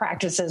best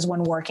practices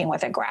when working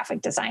with a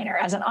graphic designer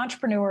as an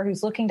entrepreneur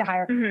who's looking to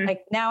hire?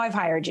 Like, now I've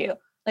hired you.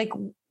 Like,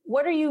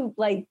 what are you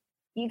like?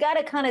 You got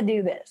to kind of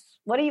do this.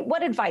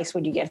 What advice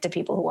would you give to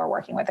people who are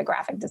working with a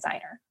graphic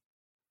designer?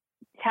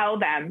 Tell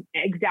them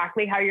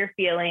exactly how you're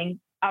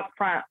feeling,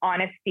 upfront,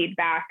 honest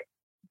feedback.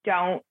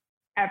 Don't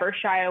ever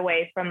shy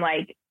away from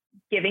like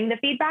giving the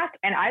feedback.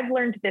 And I've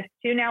learned this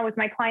too now with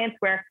my clients,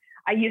 where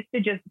I used to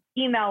just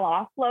email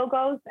off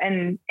logos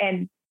and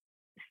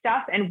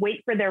stuff and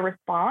wait for their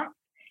response.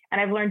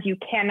 And I've learned you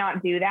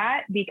cannot do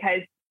that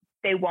because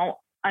they won't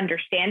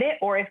understand it.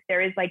 Or if there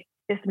is like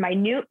this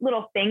minute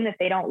little thing that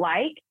they don't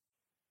like,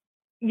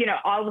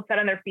 all of a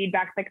sudden their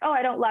feedback's like, "Oh,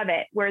 I don't love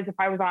it." Whereas if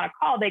I was on a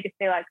call, they could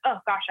say like, "Oh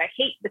gosh, I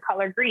hate the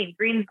color green.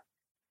 Green's,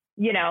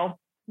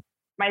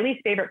 my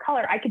least favorite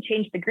color. I could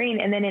change the green."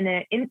 And then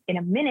in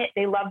a minute,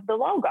 they love the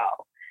logo.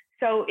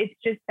 So it's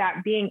just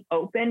that being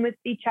open with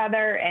each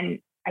other. And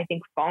I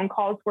think phone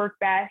calls work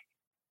best.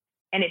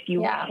 And if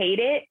you hate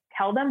it,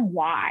 tell them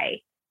why,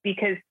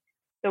 because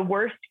the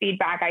worst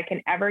feedback I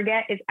can ever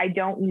get is, "I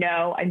don't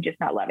know. I'm just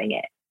not loving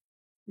it."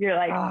 You're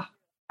like,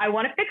 I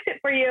want to fix it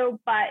for you,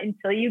 but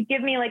until you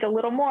give me like a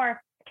little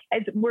more,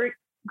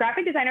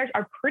 graphic designers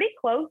are pretty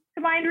close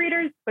to mind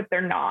readers, but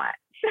they're not.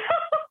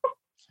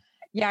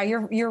 Yeah,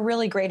 you're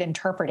really great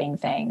interpreting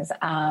things.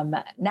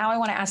 Now I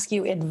want to ask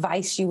you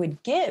advice you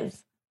would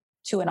give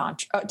to a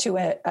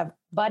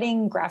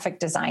budding graphic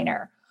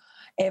designer.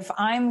 If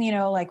I'm,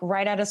 like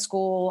right out of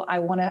school, I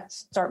want to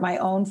start my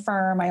own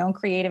firm, my own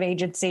creative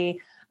agency,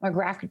 I'm a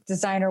graphic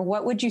designer.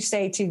 What would you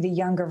say to the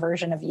younger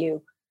version of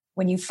you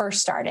when you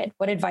first started?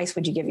 What advice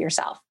would you give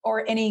yourself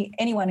or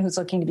anyone who's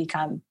looking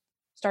to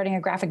starting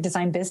a graphic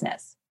design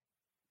business?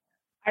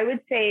 I would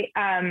say,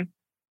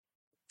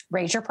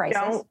 raise your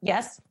prices.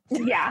 Yes.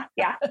 Yeah.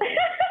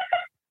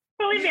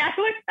 Believe me, I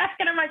look back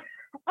and I'm like,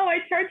 "Oh, I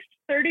charged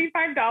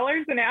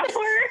 $35 an hour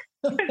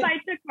because I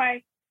took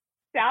my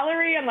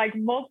salary and like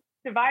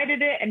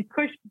divided it and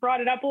brought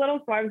it up a little."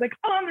 So I was like,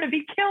 "Oh, I'm going to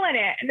be killing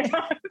it." And I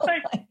was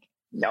like,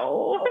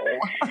 no.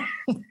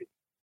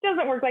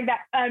 Doesn't work like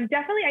that.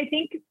 Definitely, I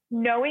think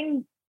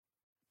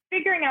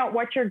figuring out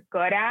what you're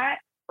good at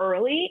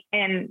early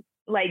and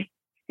like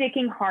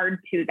sticking hard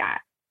to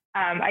that.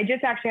 I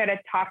just actually had a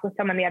talk with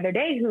someone the other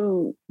day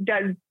who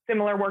does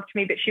similar work to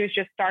me, but she was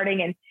just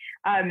starting,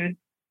 and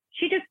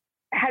she just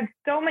had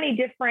so many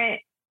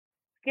different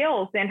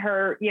skills in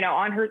her,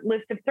 on her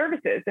list of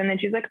services. And then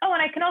she's like, "Oh,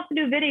 and I can also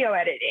do video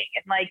editing."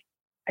 And like,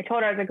 I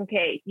told her, I was like,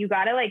 okay, you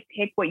got to like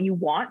pick what you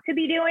want to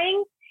be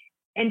doing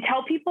and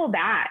tell people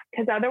that,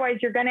 because otherwise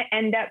you're going to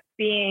end up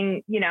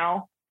being, you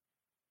know,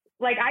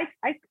 like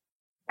I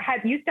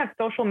had used to have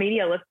social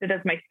media listed as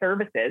my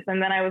services.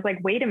 And then I was like,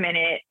 wait a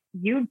minute,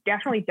 you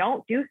definitely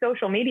don't do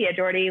social media,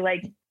 Jordy.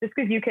 Like just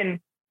because you can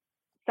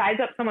size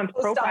up someone's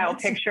profile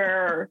picture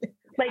or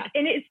like,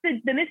 and it's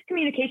the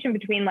miscommunication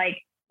between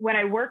like, when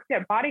I worked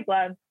at Body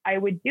Glove, I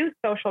would do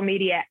social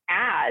media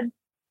ads.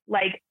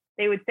 Like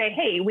they would say,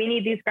 hey, we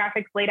need these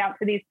graphics laid out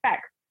for these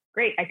specs.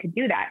 Great, I could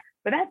do that.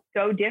 But that's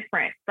so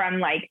different from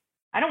like,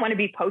 I don't want to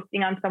be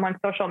posting on someone's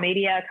social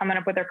media, coming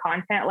up with their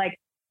content. Like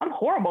I'm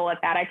horrible at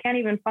that. I can't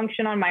even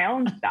function on my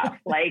own stuff.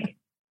 Like,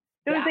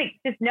 so it's like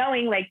just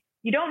knowing like,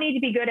 you don't need to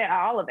be good at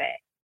all of it.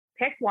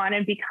 Pick one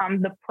and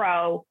become the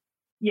pro,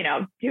 you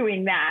know,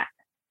 doing that.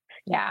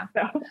 Yeah.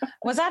 So.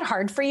 Was that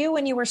hard for you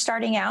when you were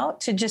starting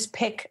out to just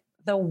pick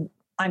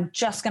I'm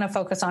just going to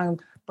focus on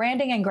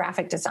branding and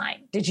graphic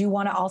design? Did you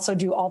want to also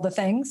do all the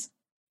things?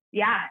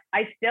 Yeah,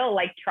 I still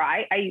like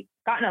try. I've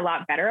gotten a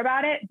lot better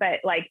about it,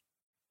 but like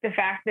the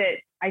fact that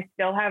I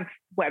still have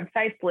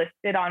websites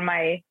listed on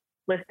my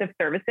list of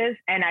services,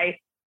 and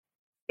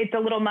it's a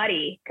little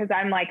muddy because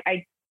I'm like,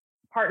 I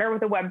partner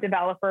with a web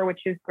developer,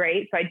 which is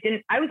great. So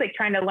I was like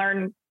trying to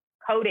learn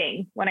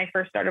coding when I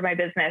first started my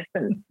business,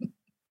 and because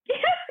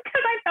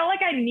I felt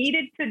like I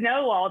needed to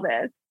know all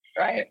this.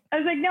 Right. I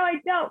was like, no,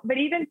 I don't. But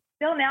even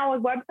still now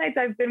with websites,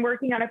 I've been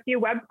working on a few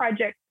web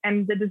projects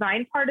and the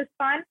design part is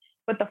fun,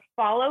 but the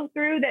follow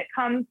through that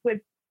comes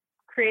with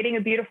creating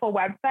a beautiful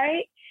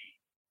website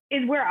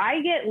is where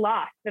I get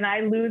lost and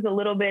I lose a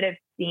little bit of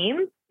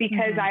steam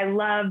because I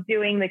love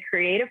doing the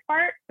creative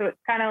part. So it's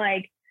kind of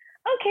like,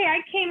 okay, I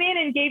came in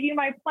and gave you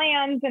my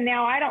plans and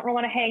now I don't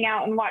want to hang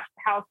out and watch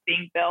the house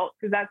being built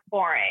because that's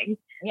boring.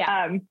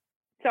 Yeah.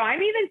 So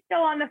I'm even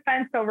still on the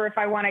fence over if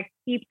I want to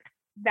keep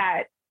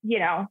that, you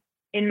know,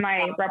 in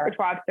my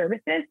repertoire of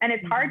services. And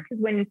it's hard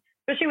because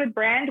especially with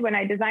brand, when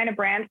I design a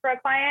brand for a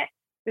client,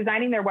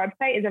 designing their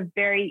website is a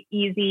very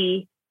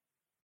easy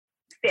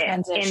fit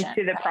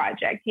into the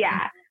project.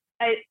 Yeah.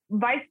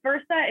 Vice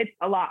versa, it's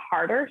a lot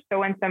harder. So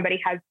when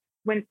somebody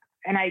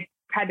and I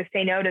had to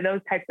say no to those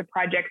types of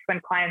projects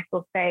when clients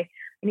will say,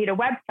 I need a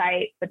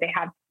website, but they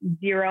have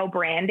zero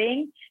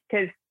branding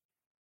because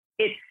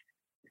it's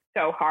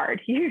so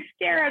hard. You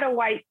stare at a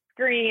white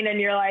screen and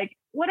you're like,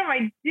 what am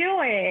I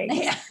doing?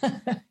 Yeah.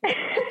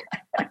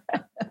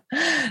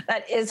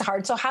 That is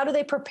hard. So how do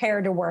they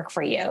prepare to work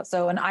for you?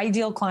 So an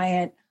ideal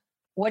client,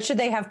 what should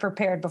they have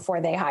prepared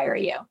before they hire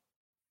you?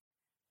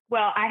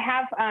 Well, I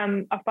have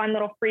a fun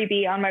little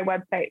freebie on my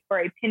website for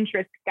a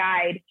Pinterest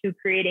guide to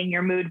creating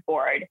your mood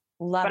board.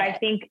 Love it. I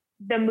think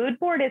the mood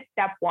board is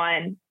step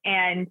one.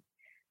 And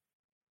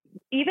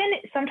even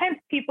sometimes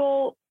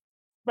people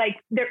like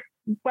their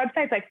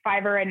websites like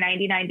Fiverr and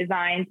 99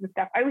 Designs and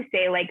stuff, I always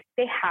say like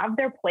they have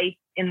their place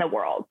in the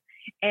world.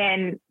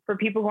 And for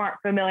people who aren't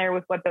familiar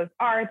with what those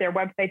are, they're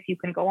websites you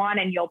can go on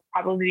and you'll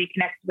probably be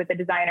connected with a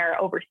designer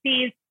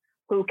overseas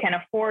who can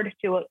afford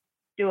to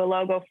do a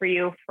logo for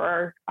you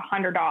for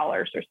 $100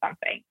 or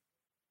something.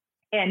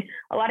 And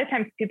a lot of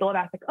times people have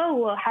asked like, oh,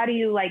 well, how do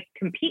you like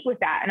compete with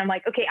that? And I'm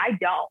like, okay, I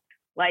don't.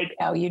 Like,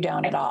 no, you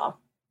don't at all.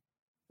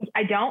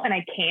 I don't, and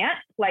I can't.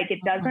 Like, it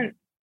doesn't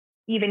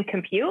even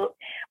compute.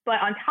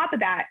 But on top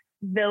of that,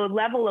 the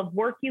level of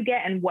work you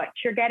get and what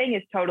you're getting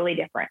is totally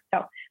different.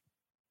 So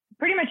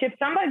pretty much if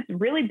somebody's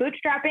really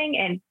bootstrapping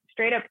and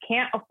straight up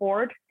can't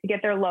afford to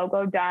get their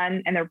logo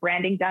done and their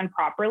branding done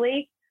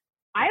properly,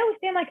 I always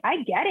say, like,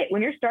 I get it.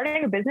 When you're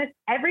starting a business,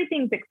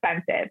 everything's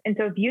expensive. And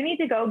so if you need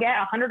to go get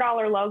a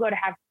 $100 logo to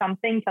have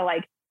something to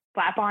like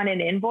slap on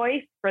an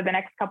invoice for the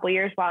next couple of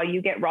years while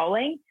you get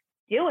rolling,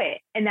 do it.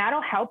 And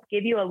that'll help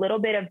give you a little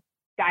bit of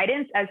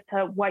guidance as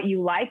to what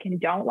you like and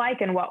don't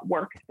like and what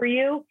works for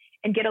you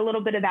and get a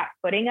little bit of that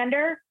footing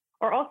under.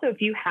 Or also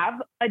if you have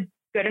a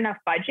good enough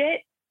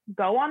budget,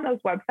 go on those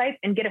websites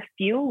and get a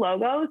few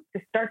logos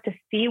to start to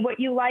see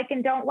what you like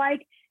and don't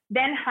like,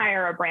 then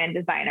hire a brand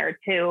designer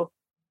to,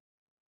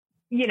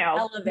 you know,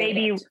 elevate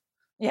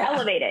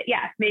it.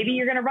 Yeah. Maybe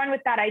you're going to run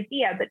with that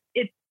idea, but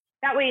it's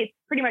that way. It's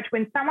pretty much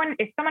if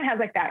someone has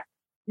like that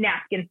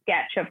napkin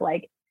sketch of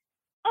like,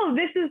 oh,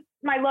 this is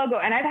my logo.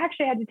 And I've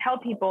actually had to tell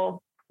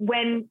people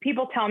when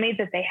people tell me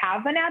that they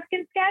have a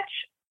napkin sketch,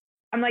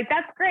 I'm like,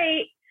 that's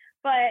great,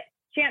 but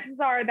chances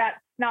are that's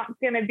not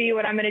going to be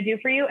what I'm going to do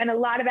for you. And a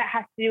lot of that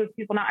has to do with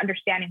people not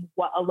understanding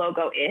what a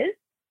logo is.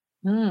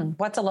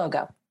 What's a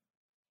logo?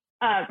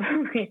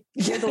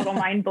 Here's a little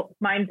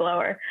mind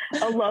blower.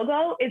 A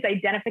logo is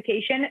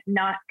identification,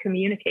 not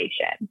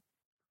communication.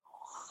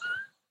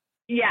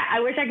 Yeah, I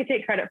wish I could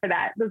take credit for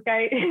that. This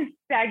guy,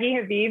 Saggy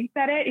Habib,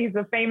 said it. He's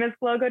a famous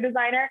logo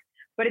designer.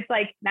 But it's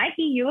like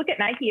Nike, you look at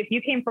Nike, if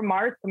you came from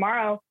Mars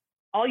tomorrow,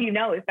 all you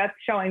know is that's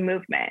showing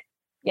movement.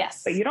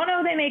 Yes. But you don't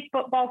know they make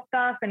football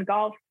stuff and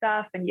golf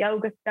stuff and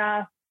yoga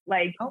stuff.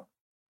 Like,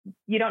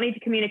 you don't need to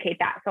communicate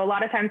that. So a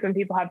lot of times when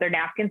people have their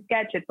napkin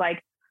sketch, it's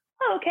like,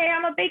 oh, okay,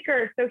 I'm a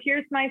baker. So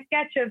here's my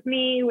sketch of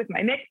me with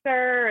my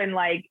mixer. And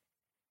like,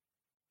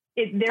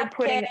 they're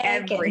putting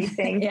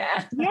everything.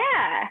 Yeah.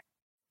 Yeah.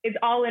 It's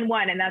all in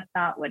one. And that's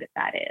not what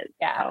that is.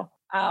 Yeah. So.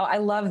 Oh, I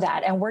love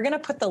that. And we're going to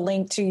put the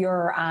link to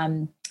your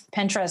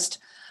Pinterest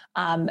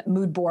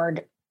mood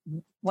board,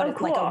 cool.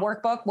 Like a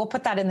workbook. We'll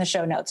put that in the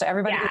show notes. So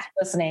everybody who's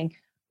listening,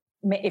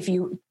 if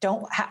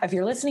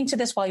you're listening to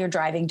this while you're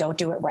driving, don't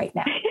do it right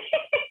now.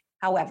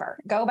 However,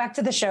 go back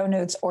to the show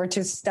notes or to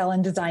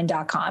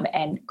stellandesign.com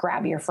and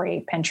grab your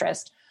free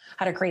Pinterest,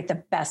 how to create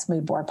the best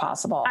mood board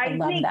possible. I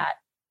love that.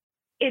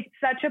 It's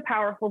such a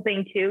powerful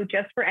thing too,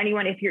 just for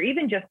anyone. If you're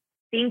even just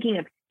thinking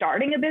of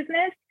starting a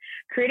business,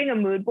 creating a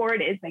mood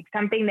board is like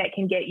something that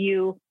can get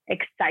you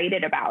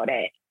excited about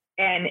it.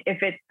 And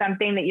if it's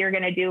something that you're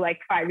going to do like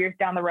 5 years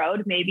down the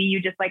road, maybe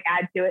you just like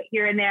add to it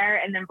here and there.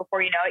 And then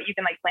before you know it, you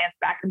can like glance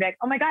back and be like,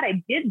 oh my God,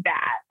 I did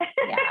that.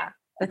 Yeah,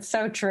 it's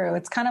so true.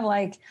 It's kind of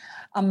like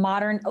a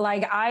modern,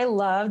 like I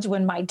loved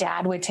when my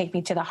dad would take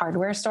me to the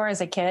hardware store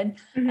as a kid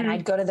and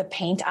I'd go to the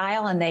paint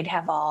aisle and they'd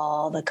have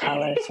all the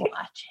color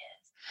swatches.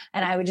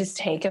 And I would just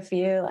take a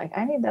few, like,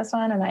 I need this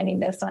one and I need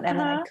this one. And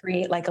then I'd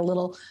create like a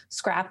little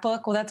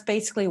scrapbook. Well, that's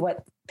basically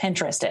what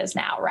Pinterest is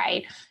now,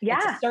 right? Yeah.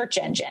 It's a search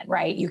engine,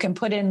 right? You can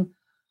put in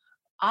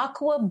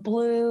aqua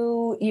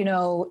blue,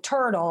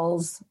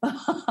 turtles,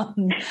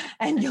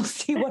 and you'll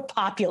see what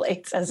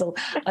populates as a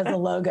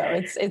logo.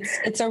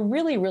 It's a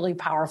really, really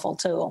powerful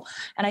tool.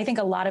 And I think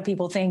a lot of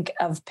people think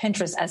of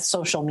Pinterest as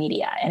social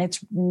media, and it's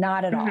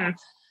not at all.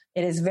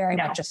 It is very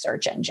much a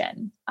search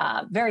engine,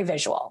 very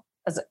visual,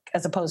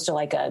 as opposed to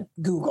like a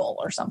Google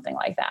or something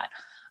like that.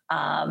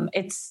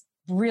 It's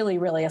really,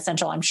 really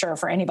essential, I'm sure,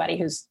 for anybody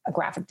who's a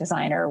graphic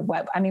designer.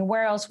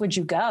 Where else would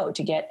you go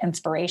to get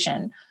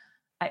inspiration?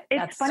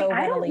 It's funny.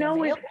 I don't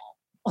know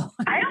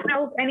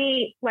if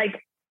any, like,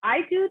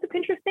 I do the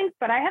Pinterest things,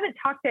 but I haven't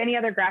talked to any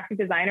other graphic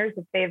designers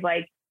if they've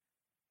like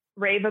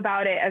rave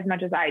about it as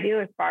much as I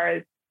do as far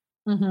as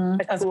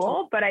a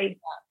tool. But I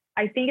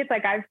think it's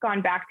like, I've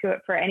gone back to it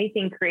for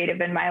anything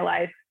creative in my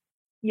life,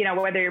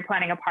 whether you're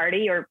planning a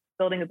party or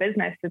building a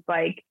business, it's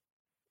like,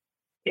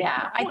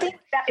 I think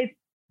that it's,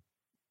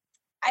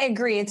 I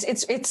agree. I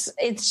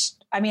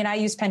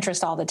use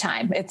Pinterest all the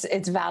time.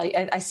 It's value.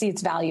 I see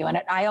its value in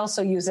it. I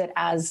also use it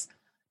as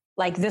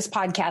like this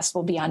podcast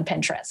will be on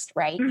Pinterest,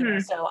 right?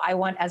 So I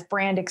want as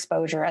brand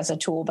exposure as a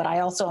tool, but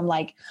I also am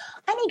like,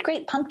 I need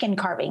great pumpkin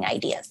carving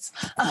ideas.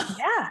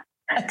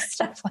 Like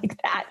stuff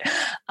like that.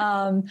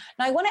 Now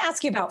I want to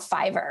ask you about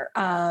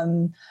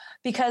Fiverr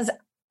because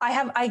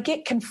I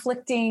get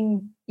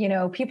conflicting,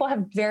 people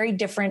have very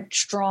different,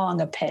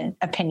 strong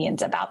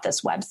opinions about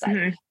this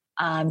website.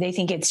 They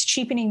think it's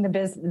cheapening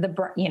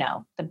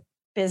the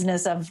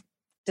business of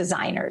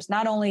designers,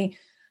 not only,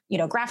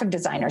 graphic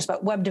designers,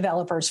 but web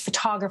developers,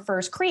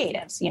 photographers,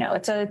 creatives.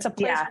 It's a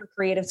place where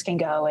creatives can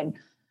go. And if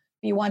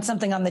you want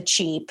something on the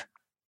cheap,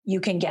 you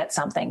can get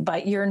something,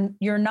 but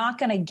you're not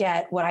going to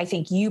get what I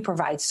think you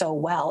provide so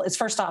well is,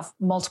 first off,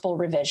 multiple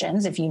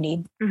revisions if you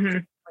need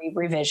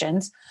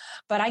revisions,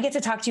 but I get to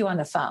talk to you on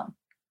the phone.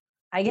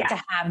 I get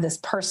to have this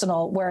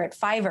personal, where at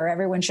Fiverr,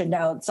 everyone should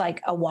know it's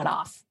like a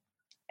one-off.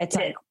 It's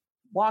like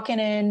walking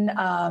in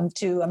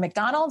to a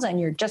McDonald's and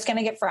you're just going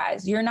to get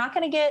fries. You're not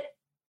going to get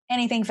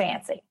anything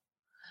fancy.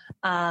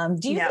 Do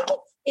you think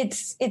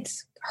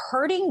it's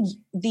hurting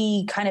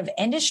the kind of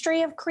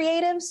industry of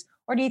creatives,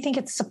 or do you think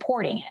it's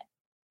supporting it?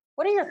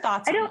 What are your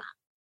thoughts on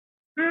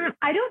that?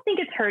 I don't think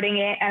it's hurting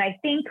it. And I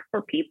think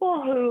for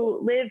people who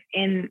live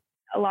in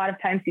a lot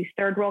of times these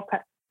third world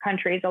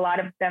countries, a lot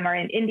of them are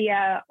in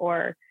India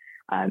or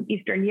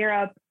Eastern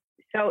Europe.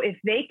 So if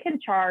they can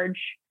charge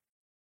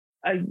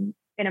an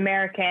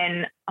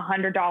American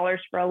 $100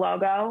 for a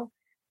logo,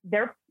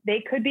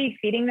 they could be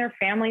feeding their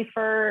family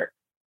for,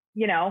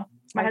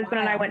 my husband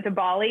and I went to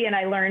Bali and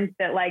I learned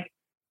that like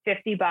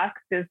 $50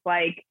 is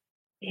like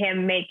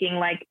him making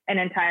like an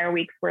entire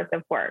week's worth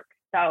of work.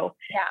 So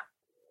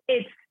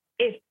if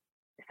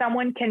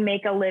someone can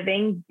make a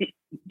living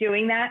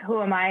doing that,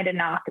 who am I to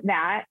knock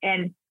that?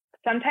 And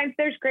sometimes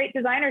there's great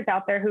designers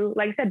out there who,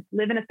 like I said,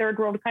 live in a third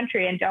world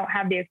country and don't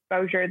have the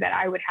exposure that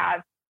I would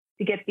have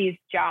to get these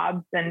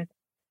jobs. And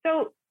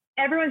so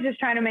everyone's just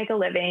trying to make a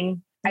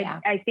living.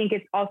 I think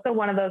it's also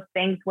one of those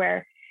things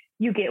where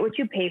you get what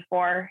you pay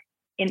for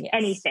in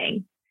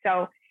anything.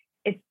 So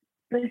it's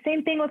the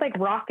same thing with like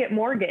Rocket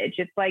Mortgage.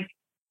 It's like,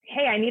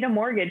 hey, I need a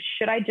mortgage.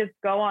 Should I just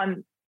go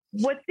on?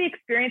 What's the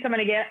experience I'm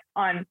going to get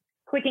on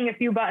clicking a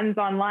few buttons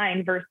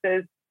online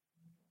versus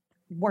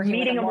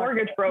meeting a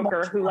mortgage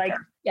broker who like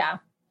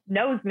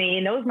knows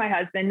me, knows my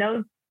husband,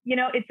 knows,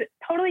 it's a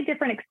totally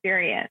different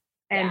experience.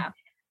 And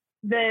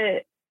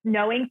the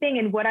knowing thing,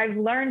 and what I've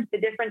learned, the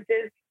difference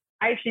is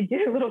I actually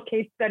did a little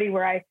case study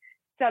where I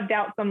subbed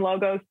out some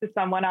logos to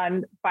someone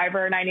on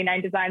Fiverr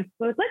 99 Designs.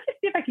 So let's just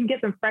see if I can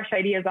get some fresh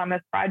ideas on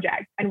this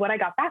project. And what I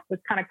got back was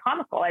kind of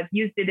comical. I've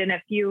used it in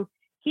a few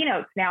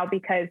keynotes now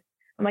because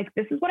I'm like,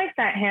 this is what I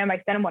sent him.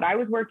 I sent him what I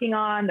was working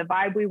on, the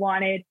vibe we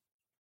wanted.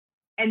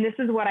 And this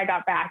is what I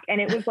got back.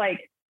 And it was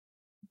like,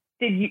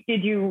 did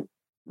you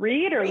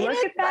read or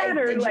look at that,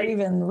 or did like you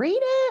even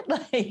read it?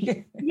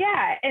 Like,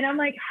 yeah. And I'm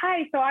like,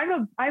 hi, so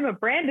I'm a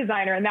brand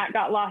designer, and that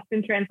got lost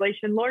in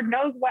translation. Lord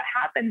knows what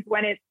happens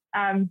when it's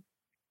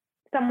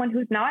someone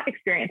who's not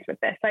experienced with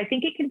this. So I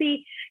think it can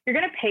be, you're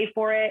going to pay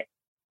for it,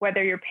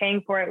 whether you're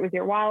paying for it with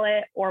your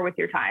wallet or with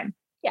your time.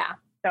 yeah,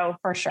 So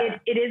for sure.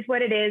 It is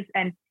what it is.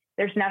 And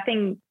there's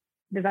nothing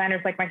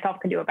designers like myself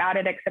can do about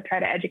it except try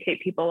to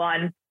educate people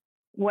on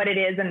what it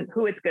is and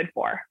who it's good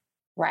for.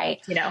 Right.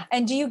 You know?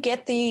 And do you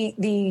get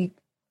the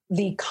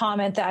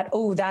comment that,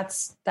 oh,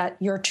 that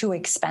you're too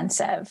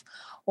expensive,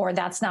 or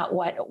that's not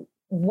what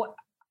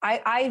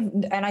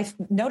I've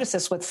noticed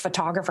this with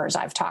photographers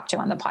I've talked to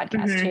on the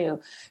podcast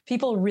too.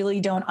 People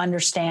really don't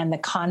understand the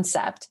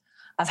concept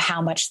of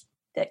how much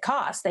it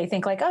costs. They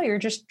think like, oh, you're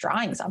just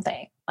drawing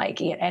something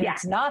like, and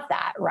it's not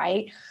that,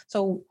 right?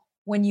 So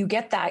when you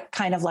get that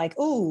kind of like,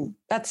 ooh,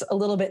 that's a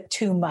little bit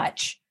too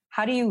much.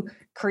 How do you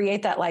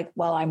create that? Like,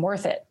 well, I'm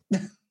worth it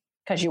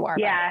because you are.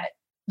 Yeah.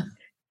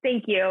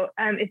 Thank you.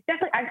 It's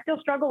definitely, I still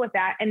struggle with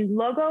that. And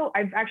logo,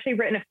 I've actually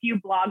written a few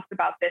blogs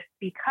about this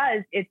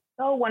because it's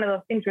so one of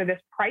those things where this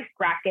price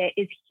bracket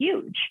is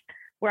huge,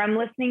 where I'm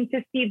listening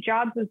to Steve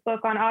Jobs'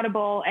 book on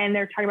Audible, and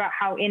they're talking about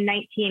how in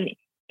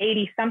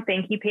 1980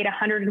 something, he paid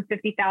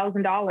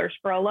 $150,000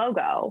 for a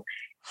logo.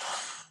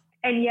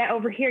 And yet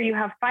over here you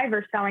have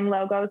Fiverr selling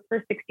logos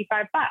for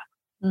 $65.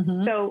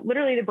 So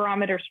literally the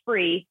barometer's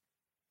free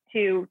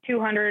to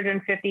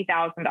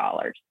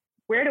 $250,000.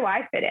 Where do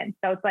I fit in?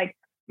 So it's like,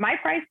 my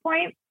price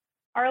points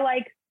are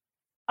like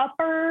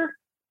upper,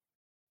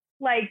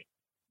 like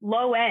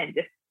low end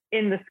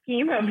in the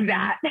scheme of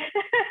that.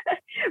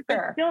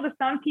 But still to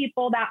some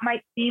people that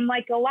might seem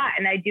like a lot.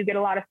 And I do get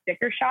a lot of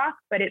sticker shock,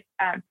 but it's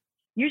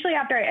usually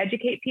after I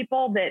educate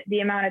people that the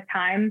amount of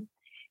time.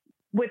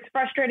 What's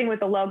frustrating with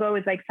the logo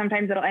is like,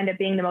 sometimes it'll end up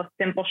being the most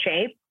simple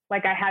shape.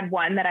 Like I had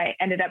one that I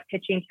ended up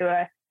pitching to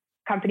a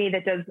company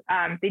that does,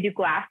 they do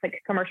glass,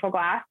 like commercial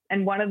glass.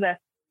 And one of the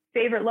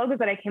favorite logos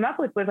that I came up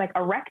with was like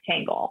a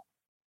rectangle.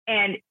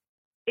 And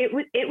it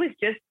was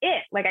just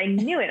it. Like I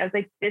knew it. I was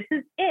like, this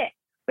is it.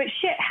 But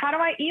shit, how do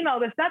I email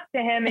this up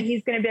to him? And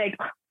he's going to be like,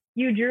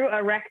 you drew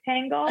a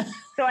rectangle.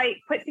 So I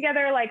put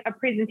together like a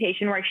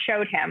presentation where I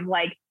showed him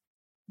like,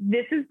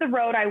 this is the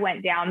road I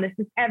went down. This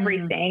is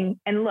everything.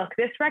 And look,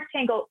 this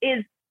rectangle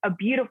is a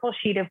beautiful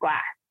sheet of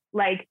glass.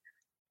 Like,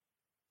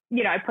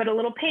 you know, I put a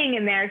little ping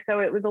in there. So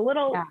it was a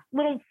little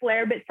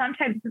flair, but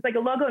sometimes it's like a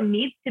logo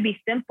needs to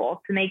be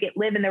simple to make it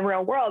live in the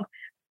real world.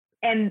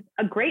 And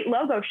a great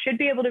logo should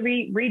be able to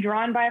be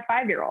redrawn by a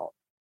 5-year-old.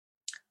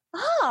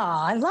 Oh,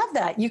 I love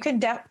that. You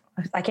can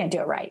I can't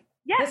do it right.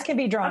 Yeah. This can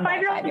be drawn by a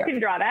 5-year-old can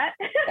draw that.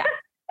 Yeah,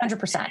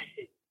 100%.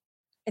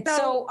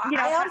 So you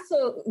know, I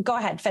also, go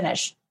ahead,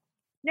 finish.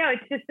 No,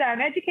 it's just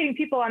educating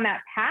people on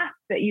that path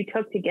that you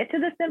took to get to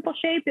the simple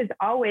shape is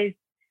always,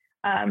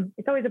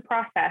 it's always a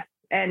process.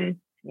 And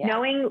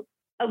knowing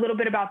a little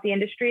bit about the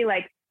industry,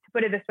 like to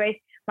put it this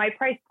way, my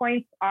price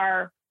points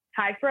are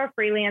high for a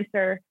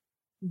freelancer,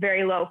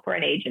 very low for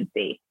an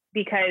agency,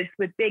 because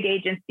with big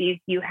agencies,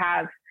 you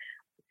have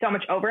so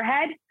much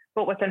overhead.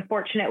 But what's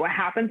unfortunate, what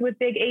happens with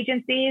big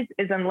agencies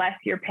is unless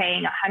you're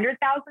paying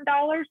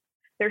 $100,000,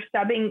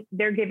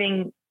 they're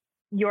giving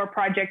your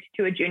project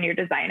to a junior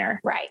designer.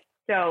 Right.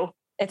 So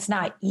it's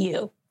not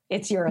you,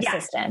 it's your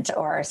assistant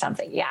or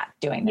something. Yeah.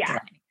 Doing the design.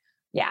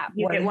 Yeah.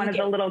 You get one of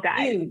the little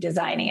guys. You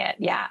designing it.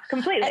 Yeah.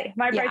 Completely.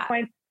 My price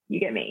points, you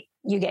get me.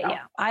 You get you.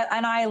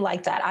 I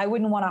like that. I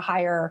wouldn't want to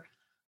hire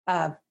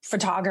a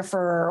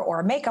photographer or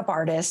a makeup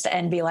artist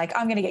and be like,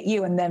 I'm going to get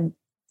you and then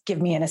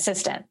give me an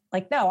assistant.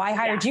 Like, no, I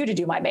hired you to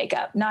do my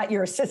makeup, not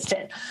your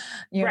assistant.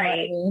 You know what I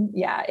mean?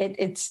 Yeah.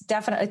 It's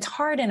definitely, it's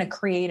hard in a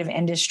creative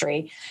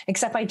industry,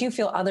 except I do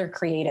feel other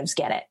creatives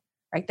get it,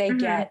 right? They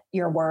get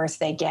your worth.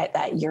 They get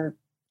that you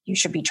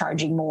should be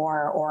charging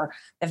more or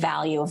the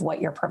value of what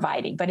you're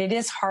providing, but it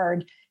is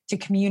hard to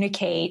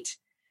communicate,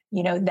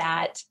 you know,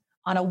 that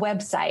on a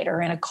website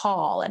or in a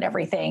call and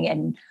everything.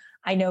 And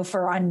I know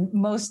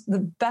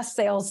the best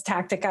sales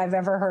tactic I've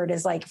ever heard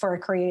is like for a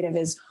creative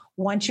is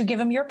once you give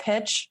them your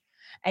pitch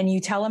and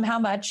you tell them how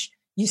much,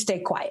 you stay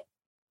quiet.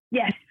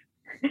 Yes.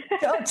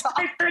 Don't talk.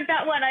 I heard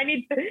that one. I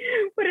need to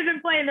put it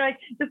in play. And they're like,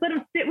 just let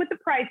them sit with the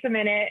price a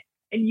minute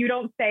and you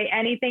don't say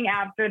anything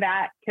after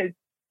that. Cause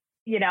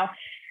you know,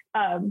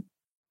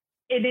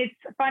 it's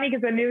funny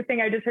because the new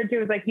thing I just heard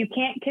too is like, you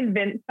can't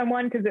convince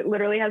someone because it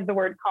literally has the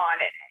word con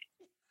in it.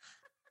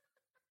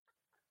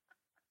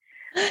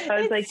 So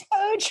it's like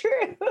so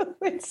true.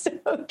 It's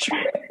so true.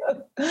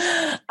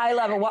 I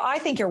love it. Well, I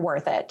think you're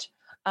worth it.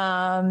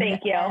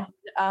 Thank you.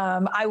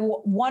 I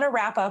want to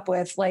wrap up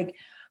with like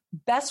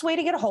best way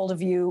to get a hold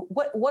of you.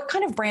 What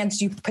kind of brands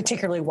do you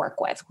particularly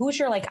work with? Who's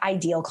your like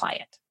ideal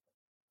client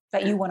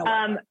that you want to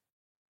work with?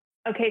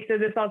 Okay. So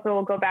this also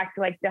will go back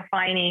to like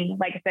defining,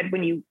 like I said,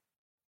 when you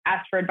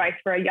asked for advice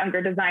for a younger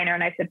designer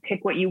and I said,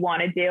 pick what you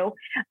want to do.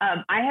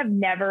 I have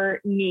never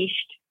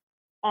niched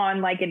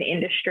on like an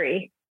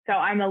industry. So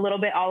I'm a little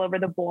bit all over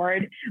the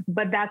board,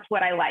 but that's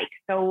what I like.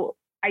 So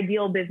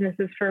ideal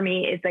businesses for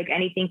me is like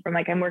anything from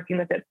like I'm working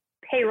with a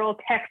payroll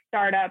tech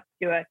startup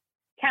to a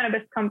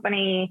cannabis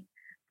company.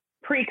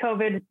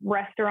 Pre-COVID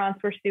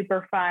restaurants were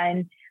super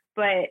fun,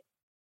 but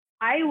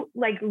I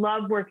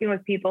love working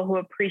with people who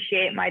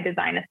appreciate my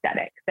design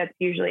aesthetic. That's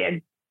usually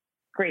a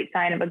great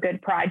sign of a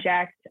good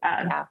project.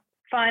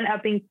 Fun,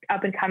 up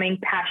and coming,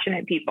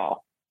 passionate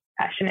people,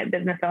 passionate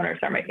business owners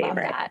are my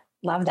favorite.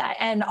 Love that.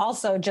 And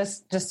also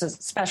just a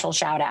special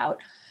shout out.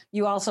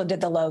 You also did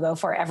the logo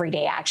for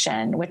Everyday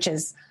Action, which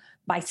is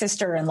my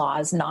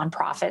sister-in-law's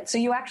nonprofit. So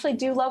you actually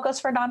do logos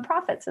for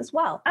nonprofits as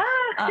well.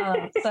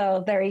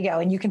 So there you go.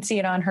 And you can see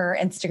it on her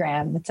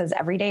Instagram. It says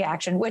Everyday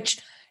Action, which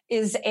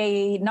is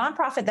a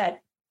nonprofit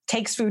that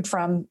takes food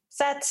from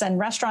sets and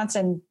restaurants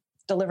and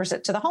delivers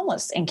it to the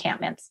homeless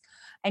encampments.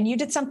 And you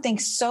did something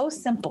so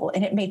simple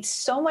and it made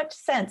so much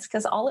sense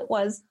because all it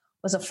was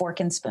a fork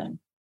and spoon.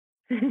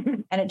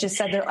 And it just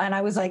said there, and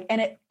I was like,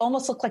 and it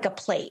almost looked like a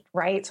plate,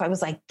 right? So I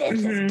was like,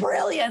 this is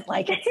brilliant.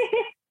 Like it's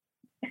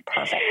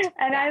perfect.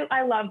 And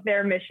I love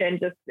their mission.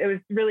 It was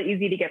really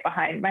easy to get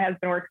behind. My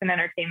husband works in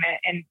entertainment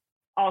and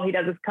all he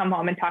does is come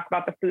home and talk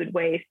about the food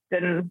waste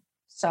and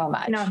so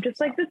much. I'm just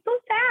like, this is so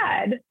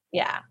sad.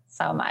 Yeah,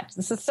 so much.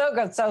 This is so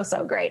good.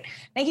 So great.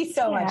 Thank you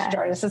so much,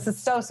 Jordis. This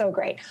is so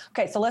great.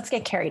 Okay. So let's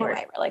get carried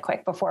away really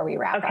quick before we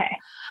wrap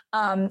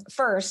up.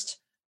 First,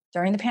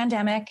 during the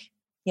pandemic,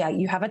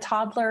 you have a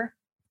toddler.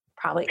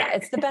 Probably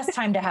it's the best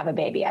time to have a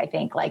baby, I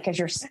think, like, cause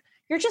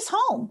you're just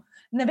home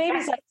and the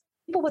baby's like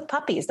people with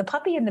puppies, the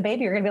puppy and the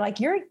baby are going to be like,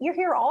 you're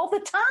here all the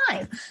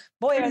time.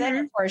 Boy, are they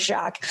in for a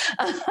shock.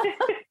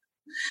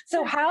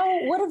 So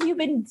what have you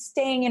been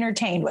staying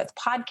entertained with?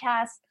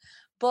 Podcasts,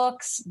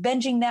 books,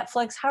 binging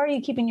Netflix? How are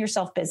you keeping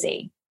yourself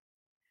busy?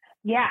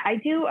 Yeah, I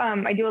do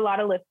a lot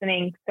of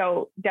listening.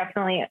 So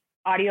definitely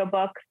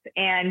audiobooks.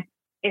 And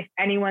if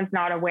anyone's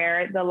not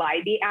aware, the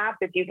Libby app,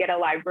 if you get a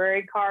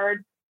library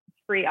card,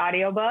 free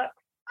audiobooks.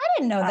 I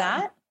didn't know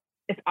that.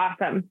 It's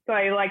awesome. So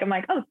I'm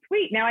like, oh,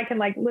 sweet. Now I can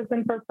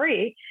listen for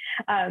free.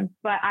 But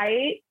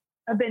I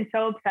have been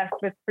so obsessed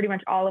with pretty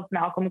much all of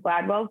Malcolm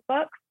Gladwell's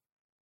books.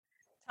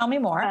 Tell me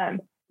more.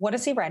 What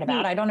does he write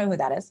about? I don't know who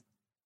that is.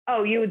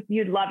 Oh,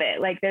 you'd love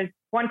it. Like there's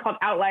one called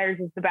Outliers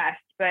is the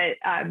best, but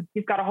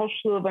he's got a whole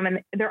slew of them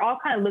and they're all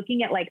kind of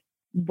looking at like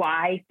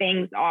why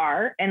things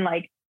are. And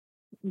like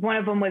one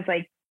of them was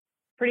like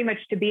pretty much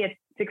to be a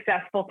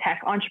successful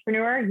tech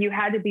entrepreneur, you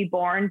had to be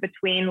born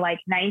between like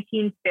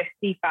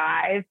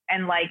 1955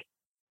 and like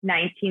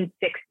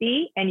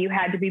 1960. And you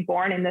had to be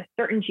born in this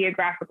certain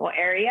geographical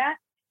area.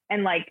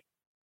 And like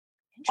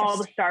all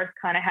the stars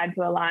kind of had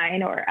to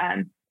align or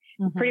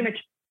pretty much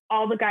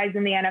all the guys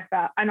in the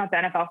NFL, not the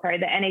NFL, sorry,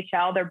 the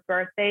NHL, their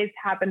birthdays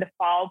happened to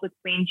fall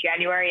between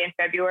January and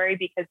February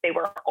because they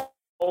were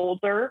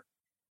older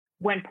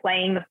when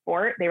playing the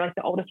sport. They were like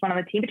the oldest one on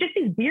the team, but just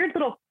these weird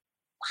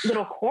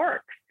little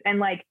quirks. And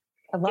like,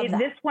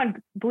 this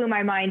one blew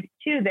my mind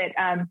too, that,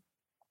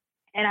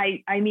 and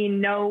I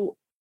mean, no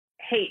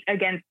hate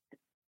against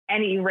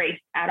any race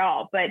at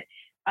all, but,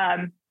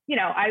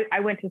 I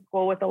went to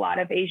school with a lot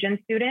of Asian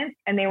students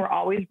and they were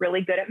always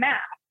really good at math.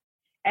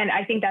 And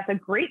I think that's a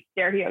great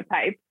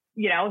stereotype,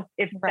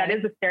 if that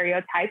is a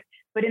stereotype.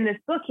 But in this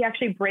book, he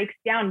actually breaks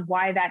down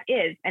why that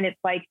is. And it's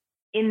like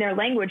in their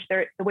language,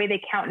 the way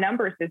they count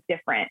numbers is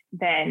different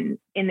than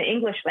in the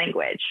English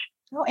language.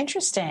 Oh,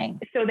 interesting.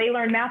 So they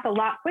learn math a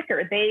lot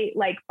quicker. They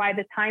by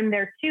the time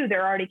they're 2,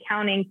 they're already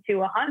counting to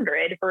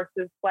 100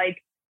 versus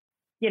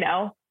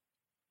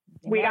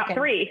we got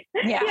 3.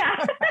 Yeah.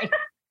 Right.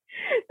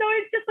 So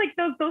it's just like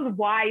those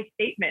why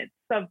statements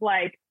of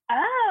like,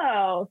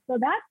 oh, so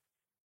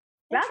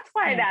that's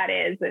why that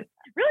is. It's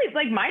really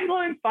like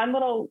mind-blowing, fun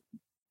little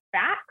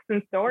facts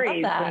and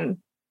stories.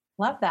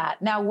 Love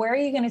that. Now, where are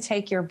you going to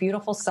take your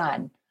beautiful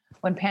son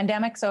when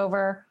pandemic's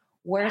over?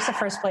 Where's the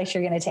first place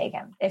you're going to take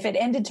him? If it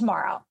ended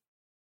tomorrow,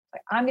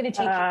 I'm going to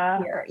take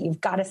you here. You've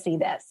got to see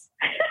this.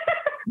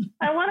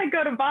 I want to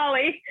go to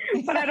Bali,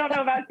 but I don't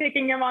know about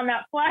taking him on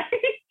that flight.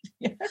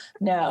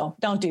 No,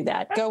 don't do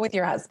that. Go with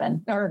your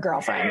husband or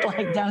girlfriend.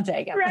 Don't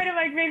take him. Right. I'm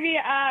like, maybe,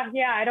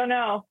 I don't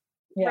know.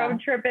 Road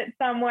trip it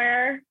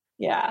somewhere.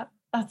 Yeah.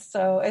 That's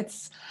so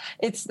it's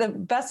the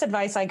best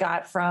advice I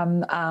got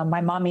from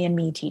my mommy and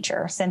me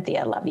teacher,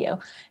 Cynthia, love you,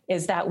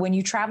 is that when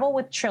you travel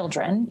with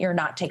children, you're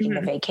not taking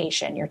a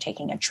vacation, you're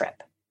taking a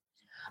trip.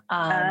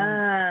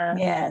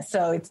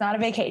 So it's not a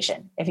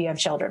vacation if you have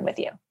children with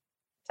you.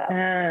 So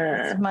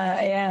it's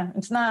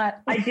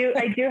not. I do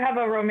have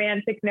a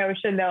romantic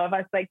notion though of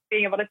us like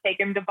being able to take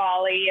him to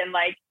Bali and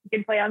like you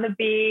can play on the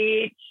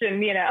beach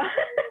and you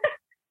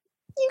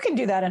can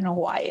do that in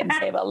Hawaii and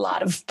save a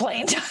lot of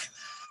plane time.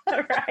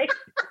 Right.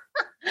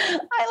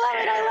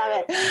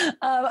 I love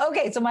it.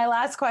 Okay. So my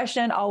last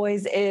question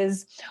always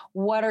is,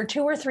 what are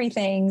 2 or 3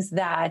 things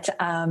that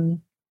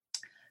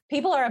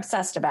people are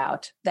obsessed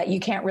about that you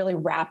can't really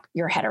wrap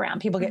your head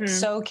around? People get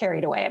so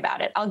carried away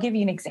about it. I'll give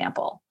you an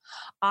example.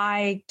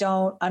 I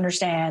don't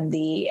understand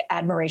the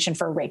admiration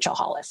for Rachel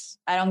Hollis.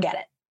 I don't get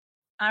it.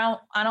 I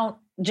don't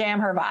jam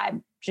her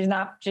vibe. She's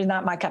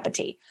not my cup of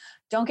tea.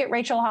 Don't get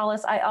Rachel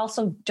Hollis. I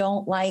also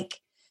don't like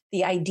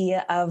the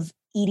idea of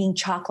eating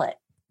chocolate.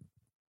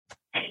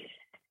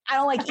 I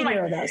don't like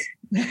either of those.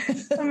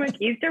 I'm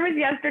like, Easter was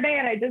yesterday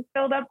and I just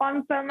filled up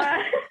on some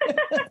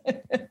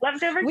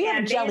leftover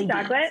candy and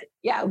chocolate.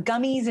 Yeah,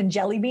 gummies and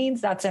jelly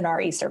beans. That's in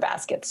our Easter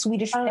basket.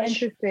 Swedish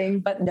fish, interesting.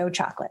 But no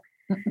chocolate.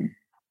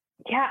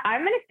 Yeah,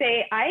 I'm going to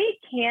say I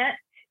can't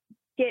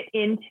get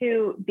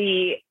into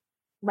the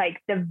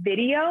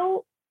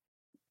video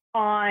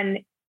on,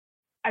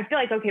 I feel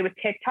like, okay, with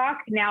TikTok,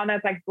 now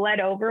that's like bled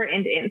over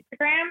into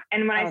Instagram.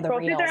 And when I scroll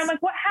through there, I'm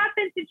like, what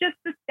happened to just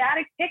the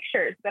static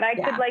pictures that I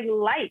could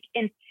like?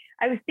 And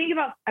I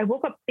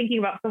woke up thinking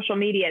about social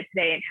media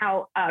today and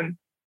how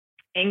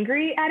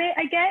angry at it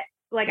I get.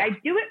 Like, I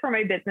do it for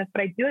my business,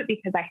 but I do it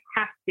because I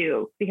have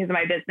to, because of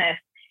my business.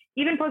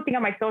 Even posting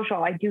on my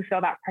social, I do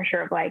feel that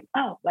pressure of like,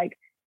 oh, like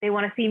they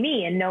want to see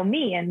me and know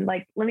me and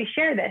like, let me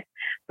share this.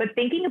 But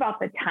thinking about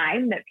the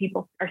time that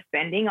people are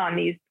spending on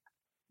these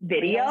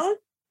videos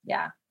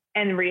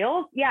and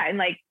reels. Yeah. And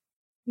like,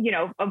 you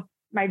know,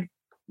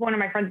 one of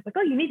my friends was like,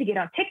 oh, you need to get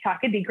on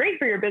TikTok. It'd be great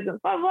for your business,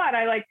 blah, blah. And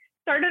I like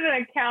started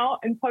an account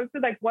and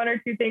posted like one or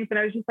two things. And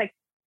I was just like,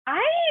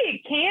 I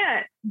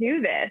can't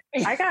do this.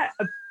 I got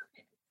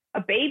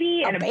a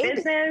baby and a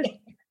business.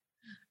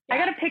 I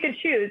got to pick and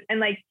choose. And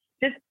like,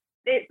 just,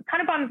 it kind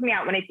of bums me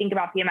out when I think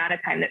about the amount of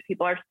time that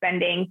people are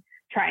spending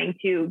trying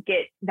to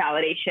get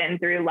validation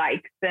through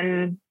likes.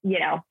 And, you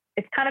know,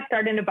 it's kind of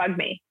starting to bug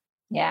me.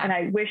 Yeah. And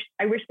I wish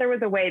there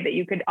was a way that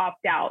you could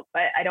opt out,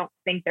 but I don't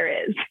think there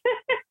is.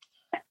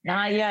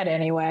 Not yet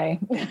anyway.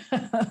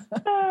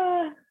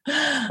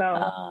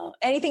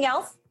 Anything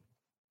else?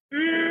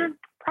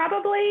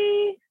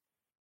 Probably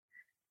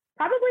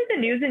the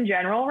news in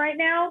general right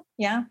now.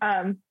 Yeah.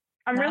 I'm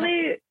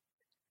really,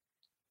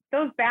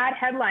 those bad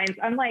headlines.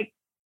 I'm like,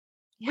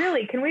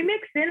 really, can we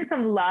mix in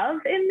some love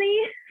in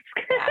these?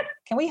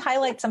 Can we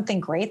highlight something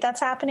great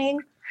that's happening?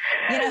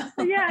 You know?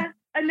 Yeah.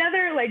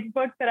 Another like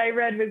book that I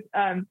read was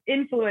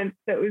Influence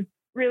that was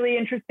really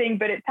interesting,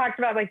 but it talked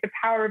about like the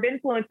power of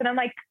influence. And I'm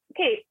like,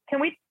 okay, can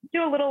we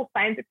do a little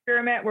science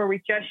experiment where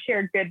we just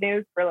share good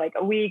news for like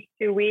a week,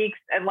 2 weeks,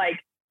 and like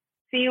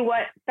see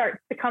what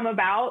starts to come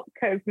about?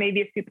 Because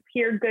maybe if people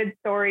hear good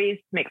stories,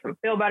 makes them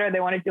feel better.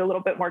 They want to do a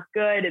little bit more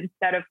good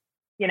instead of,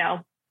 you know,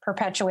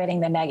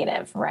 perpetuating the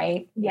negative,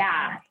 right?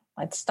 Yeah.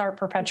 Let's start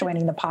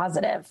perpetuating the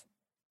positive.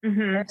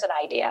 Mm-hmm. There's an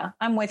idea.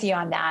 I'm with you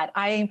on that.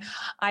 I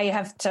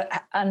have to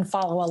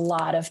unfollow a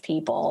lot of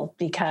people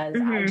because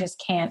I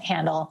just can't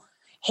handle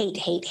hate,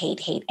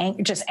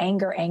 just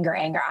anger.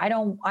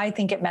 I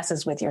think it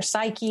messes with your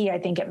psyche. I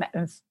think it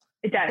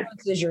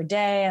influences your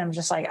day. And I'm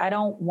just like, I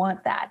don't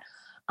want that.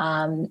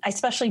 I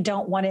especially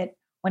don't want it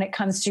when it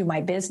comes to my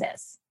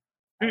business.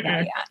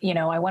 I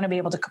want to be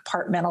able to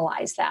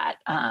compartmentalize that.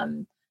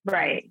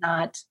 Right.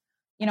 Not,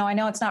 I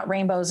know it's not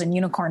rainbows and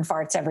unicorn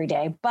farts every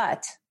day,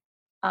 but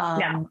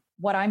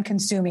what I'm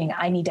consuming,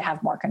 I need to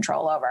have more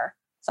control over.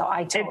 So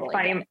I totally. It's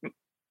funny.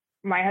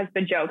 My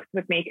husband jokes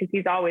with me because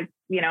he's always,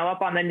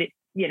 up on the,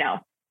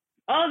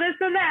 oh, this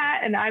and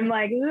that. And I'm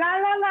like, la,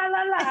 la, la,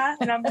 la, la.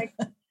 And I'm like,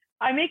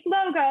 I make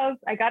logos.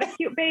 I got a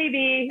cute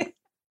baby.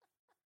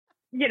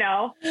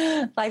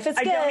 Life is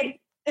good.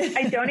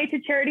 I donate to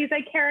charities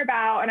I care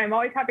about. And I'm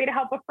always happy to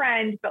help a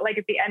friend. But like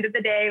at the end of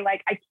the day,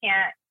 like I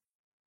can't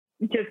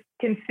just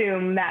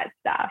consume that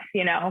stuff,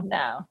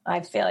 No,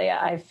 I feel you.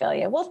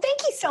 Well,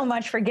 thank you so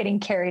much for getting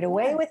carried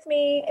away with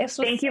me.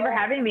 Thank you for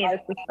having me.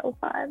 This was so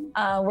fun.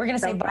 We're going to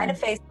say bye to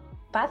Facebook.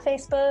 Bye,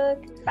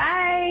 Facebook.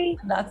 Bye.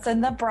 That's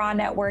in the Bra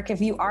Network.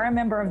 If you are a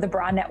member of the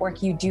Bra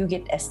Network, you do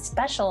get a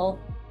special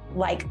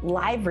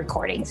live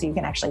recording. So you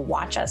can actually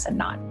watch us and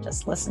not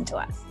just listen to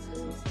us.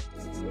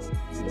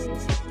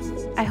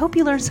 I hope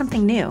you learned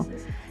something new.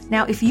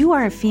 Now, if you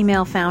are a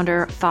female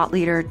founder, thought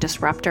leader,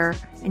 disruptor,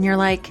 and you're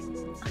like,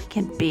 I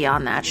can be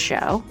on that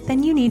show,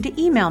 then you need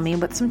to email me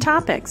with some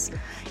topics.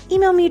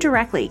 Email me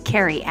directly,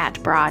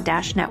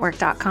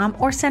 Carrie@bra-network.com,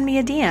 or send me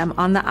a DM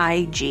on the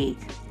IG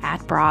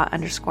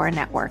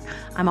 @bra_network.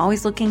 I'm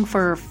always looking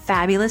for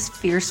fabulous,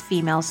 fierce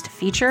females to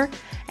feature.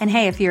 And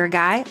hey, if you're a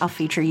guy, I'll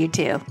feature you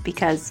too,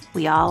 because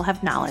we all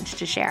have knowledge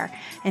to share.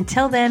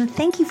 Until then,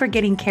 thank you for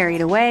getting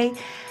carried away.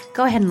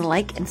 Go ahead and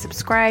like and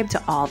subscribe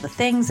to all the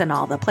things and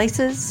all the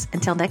places.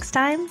 Until next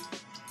time,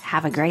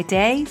 have a great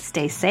day,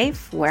 stay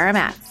safe, wear a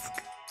mask.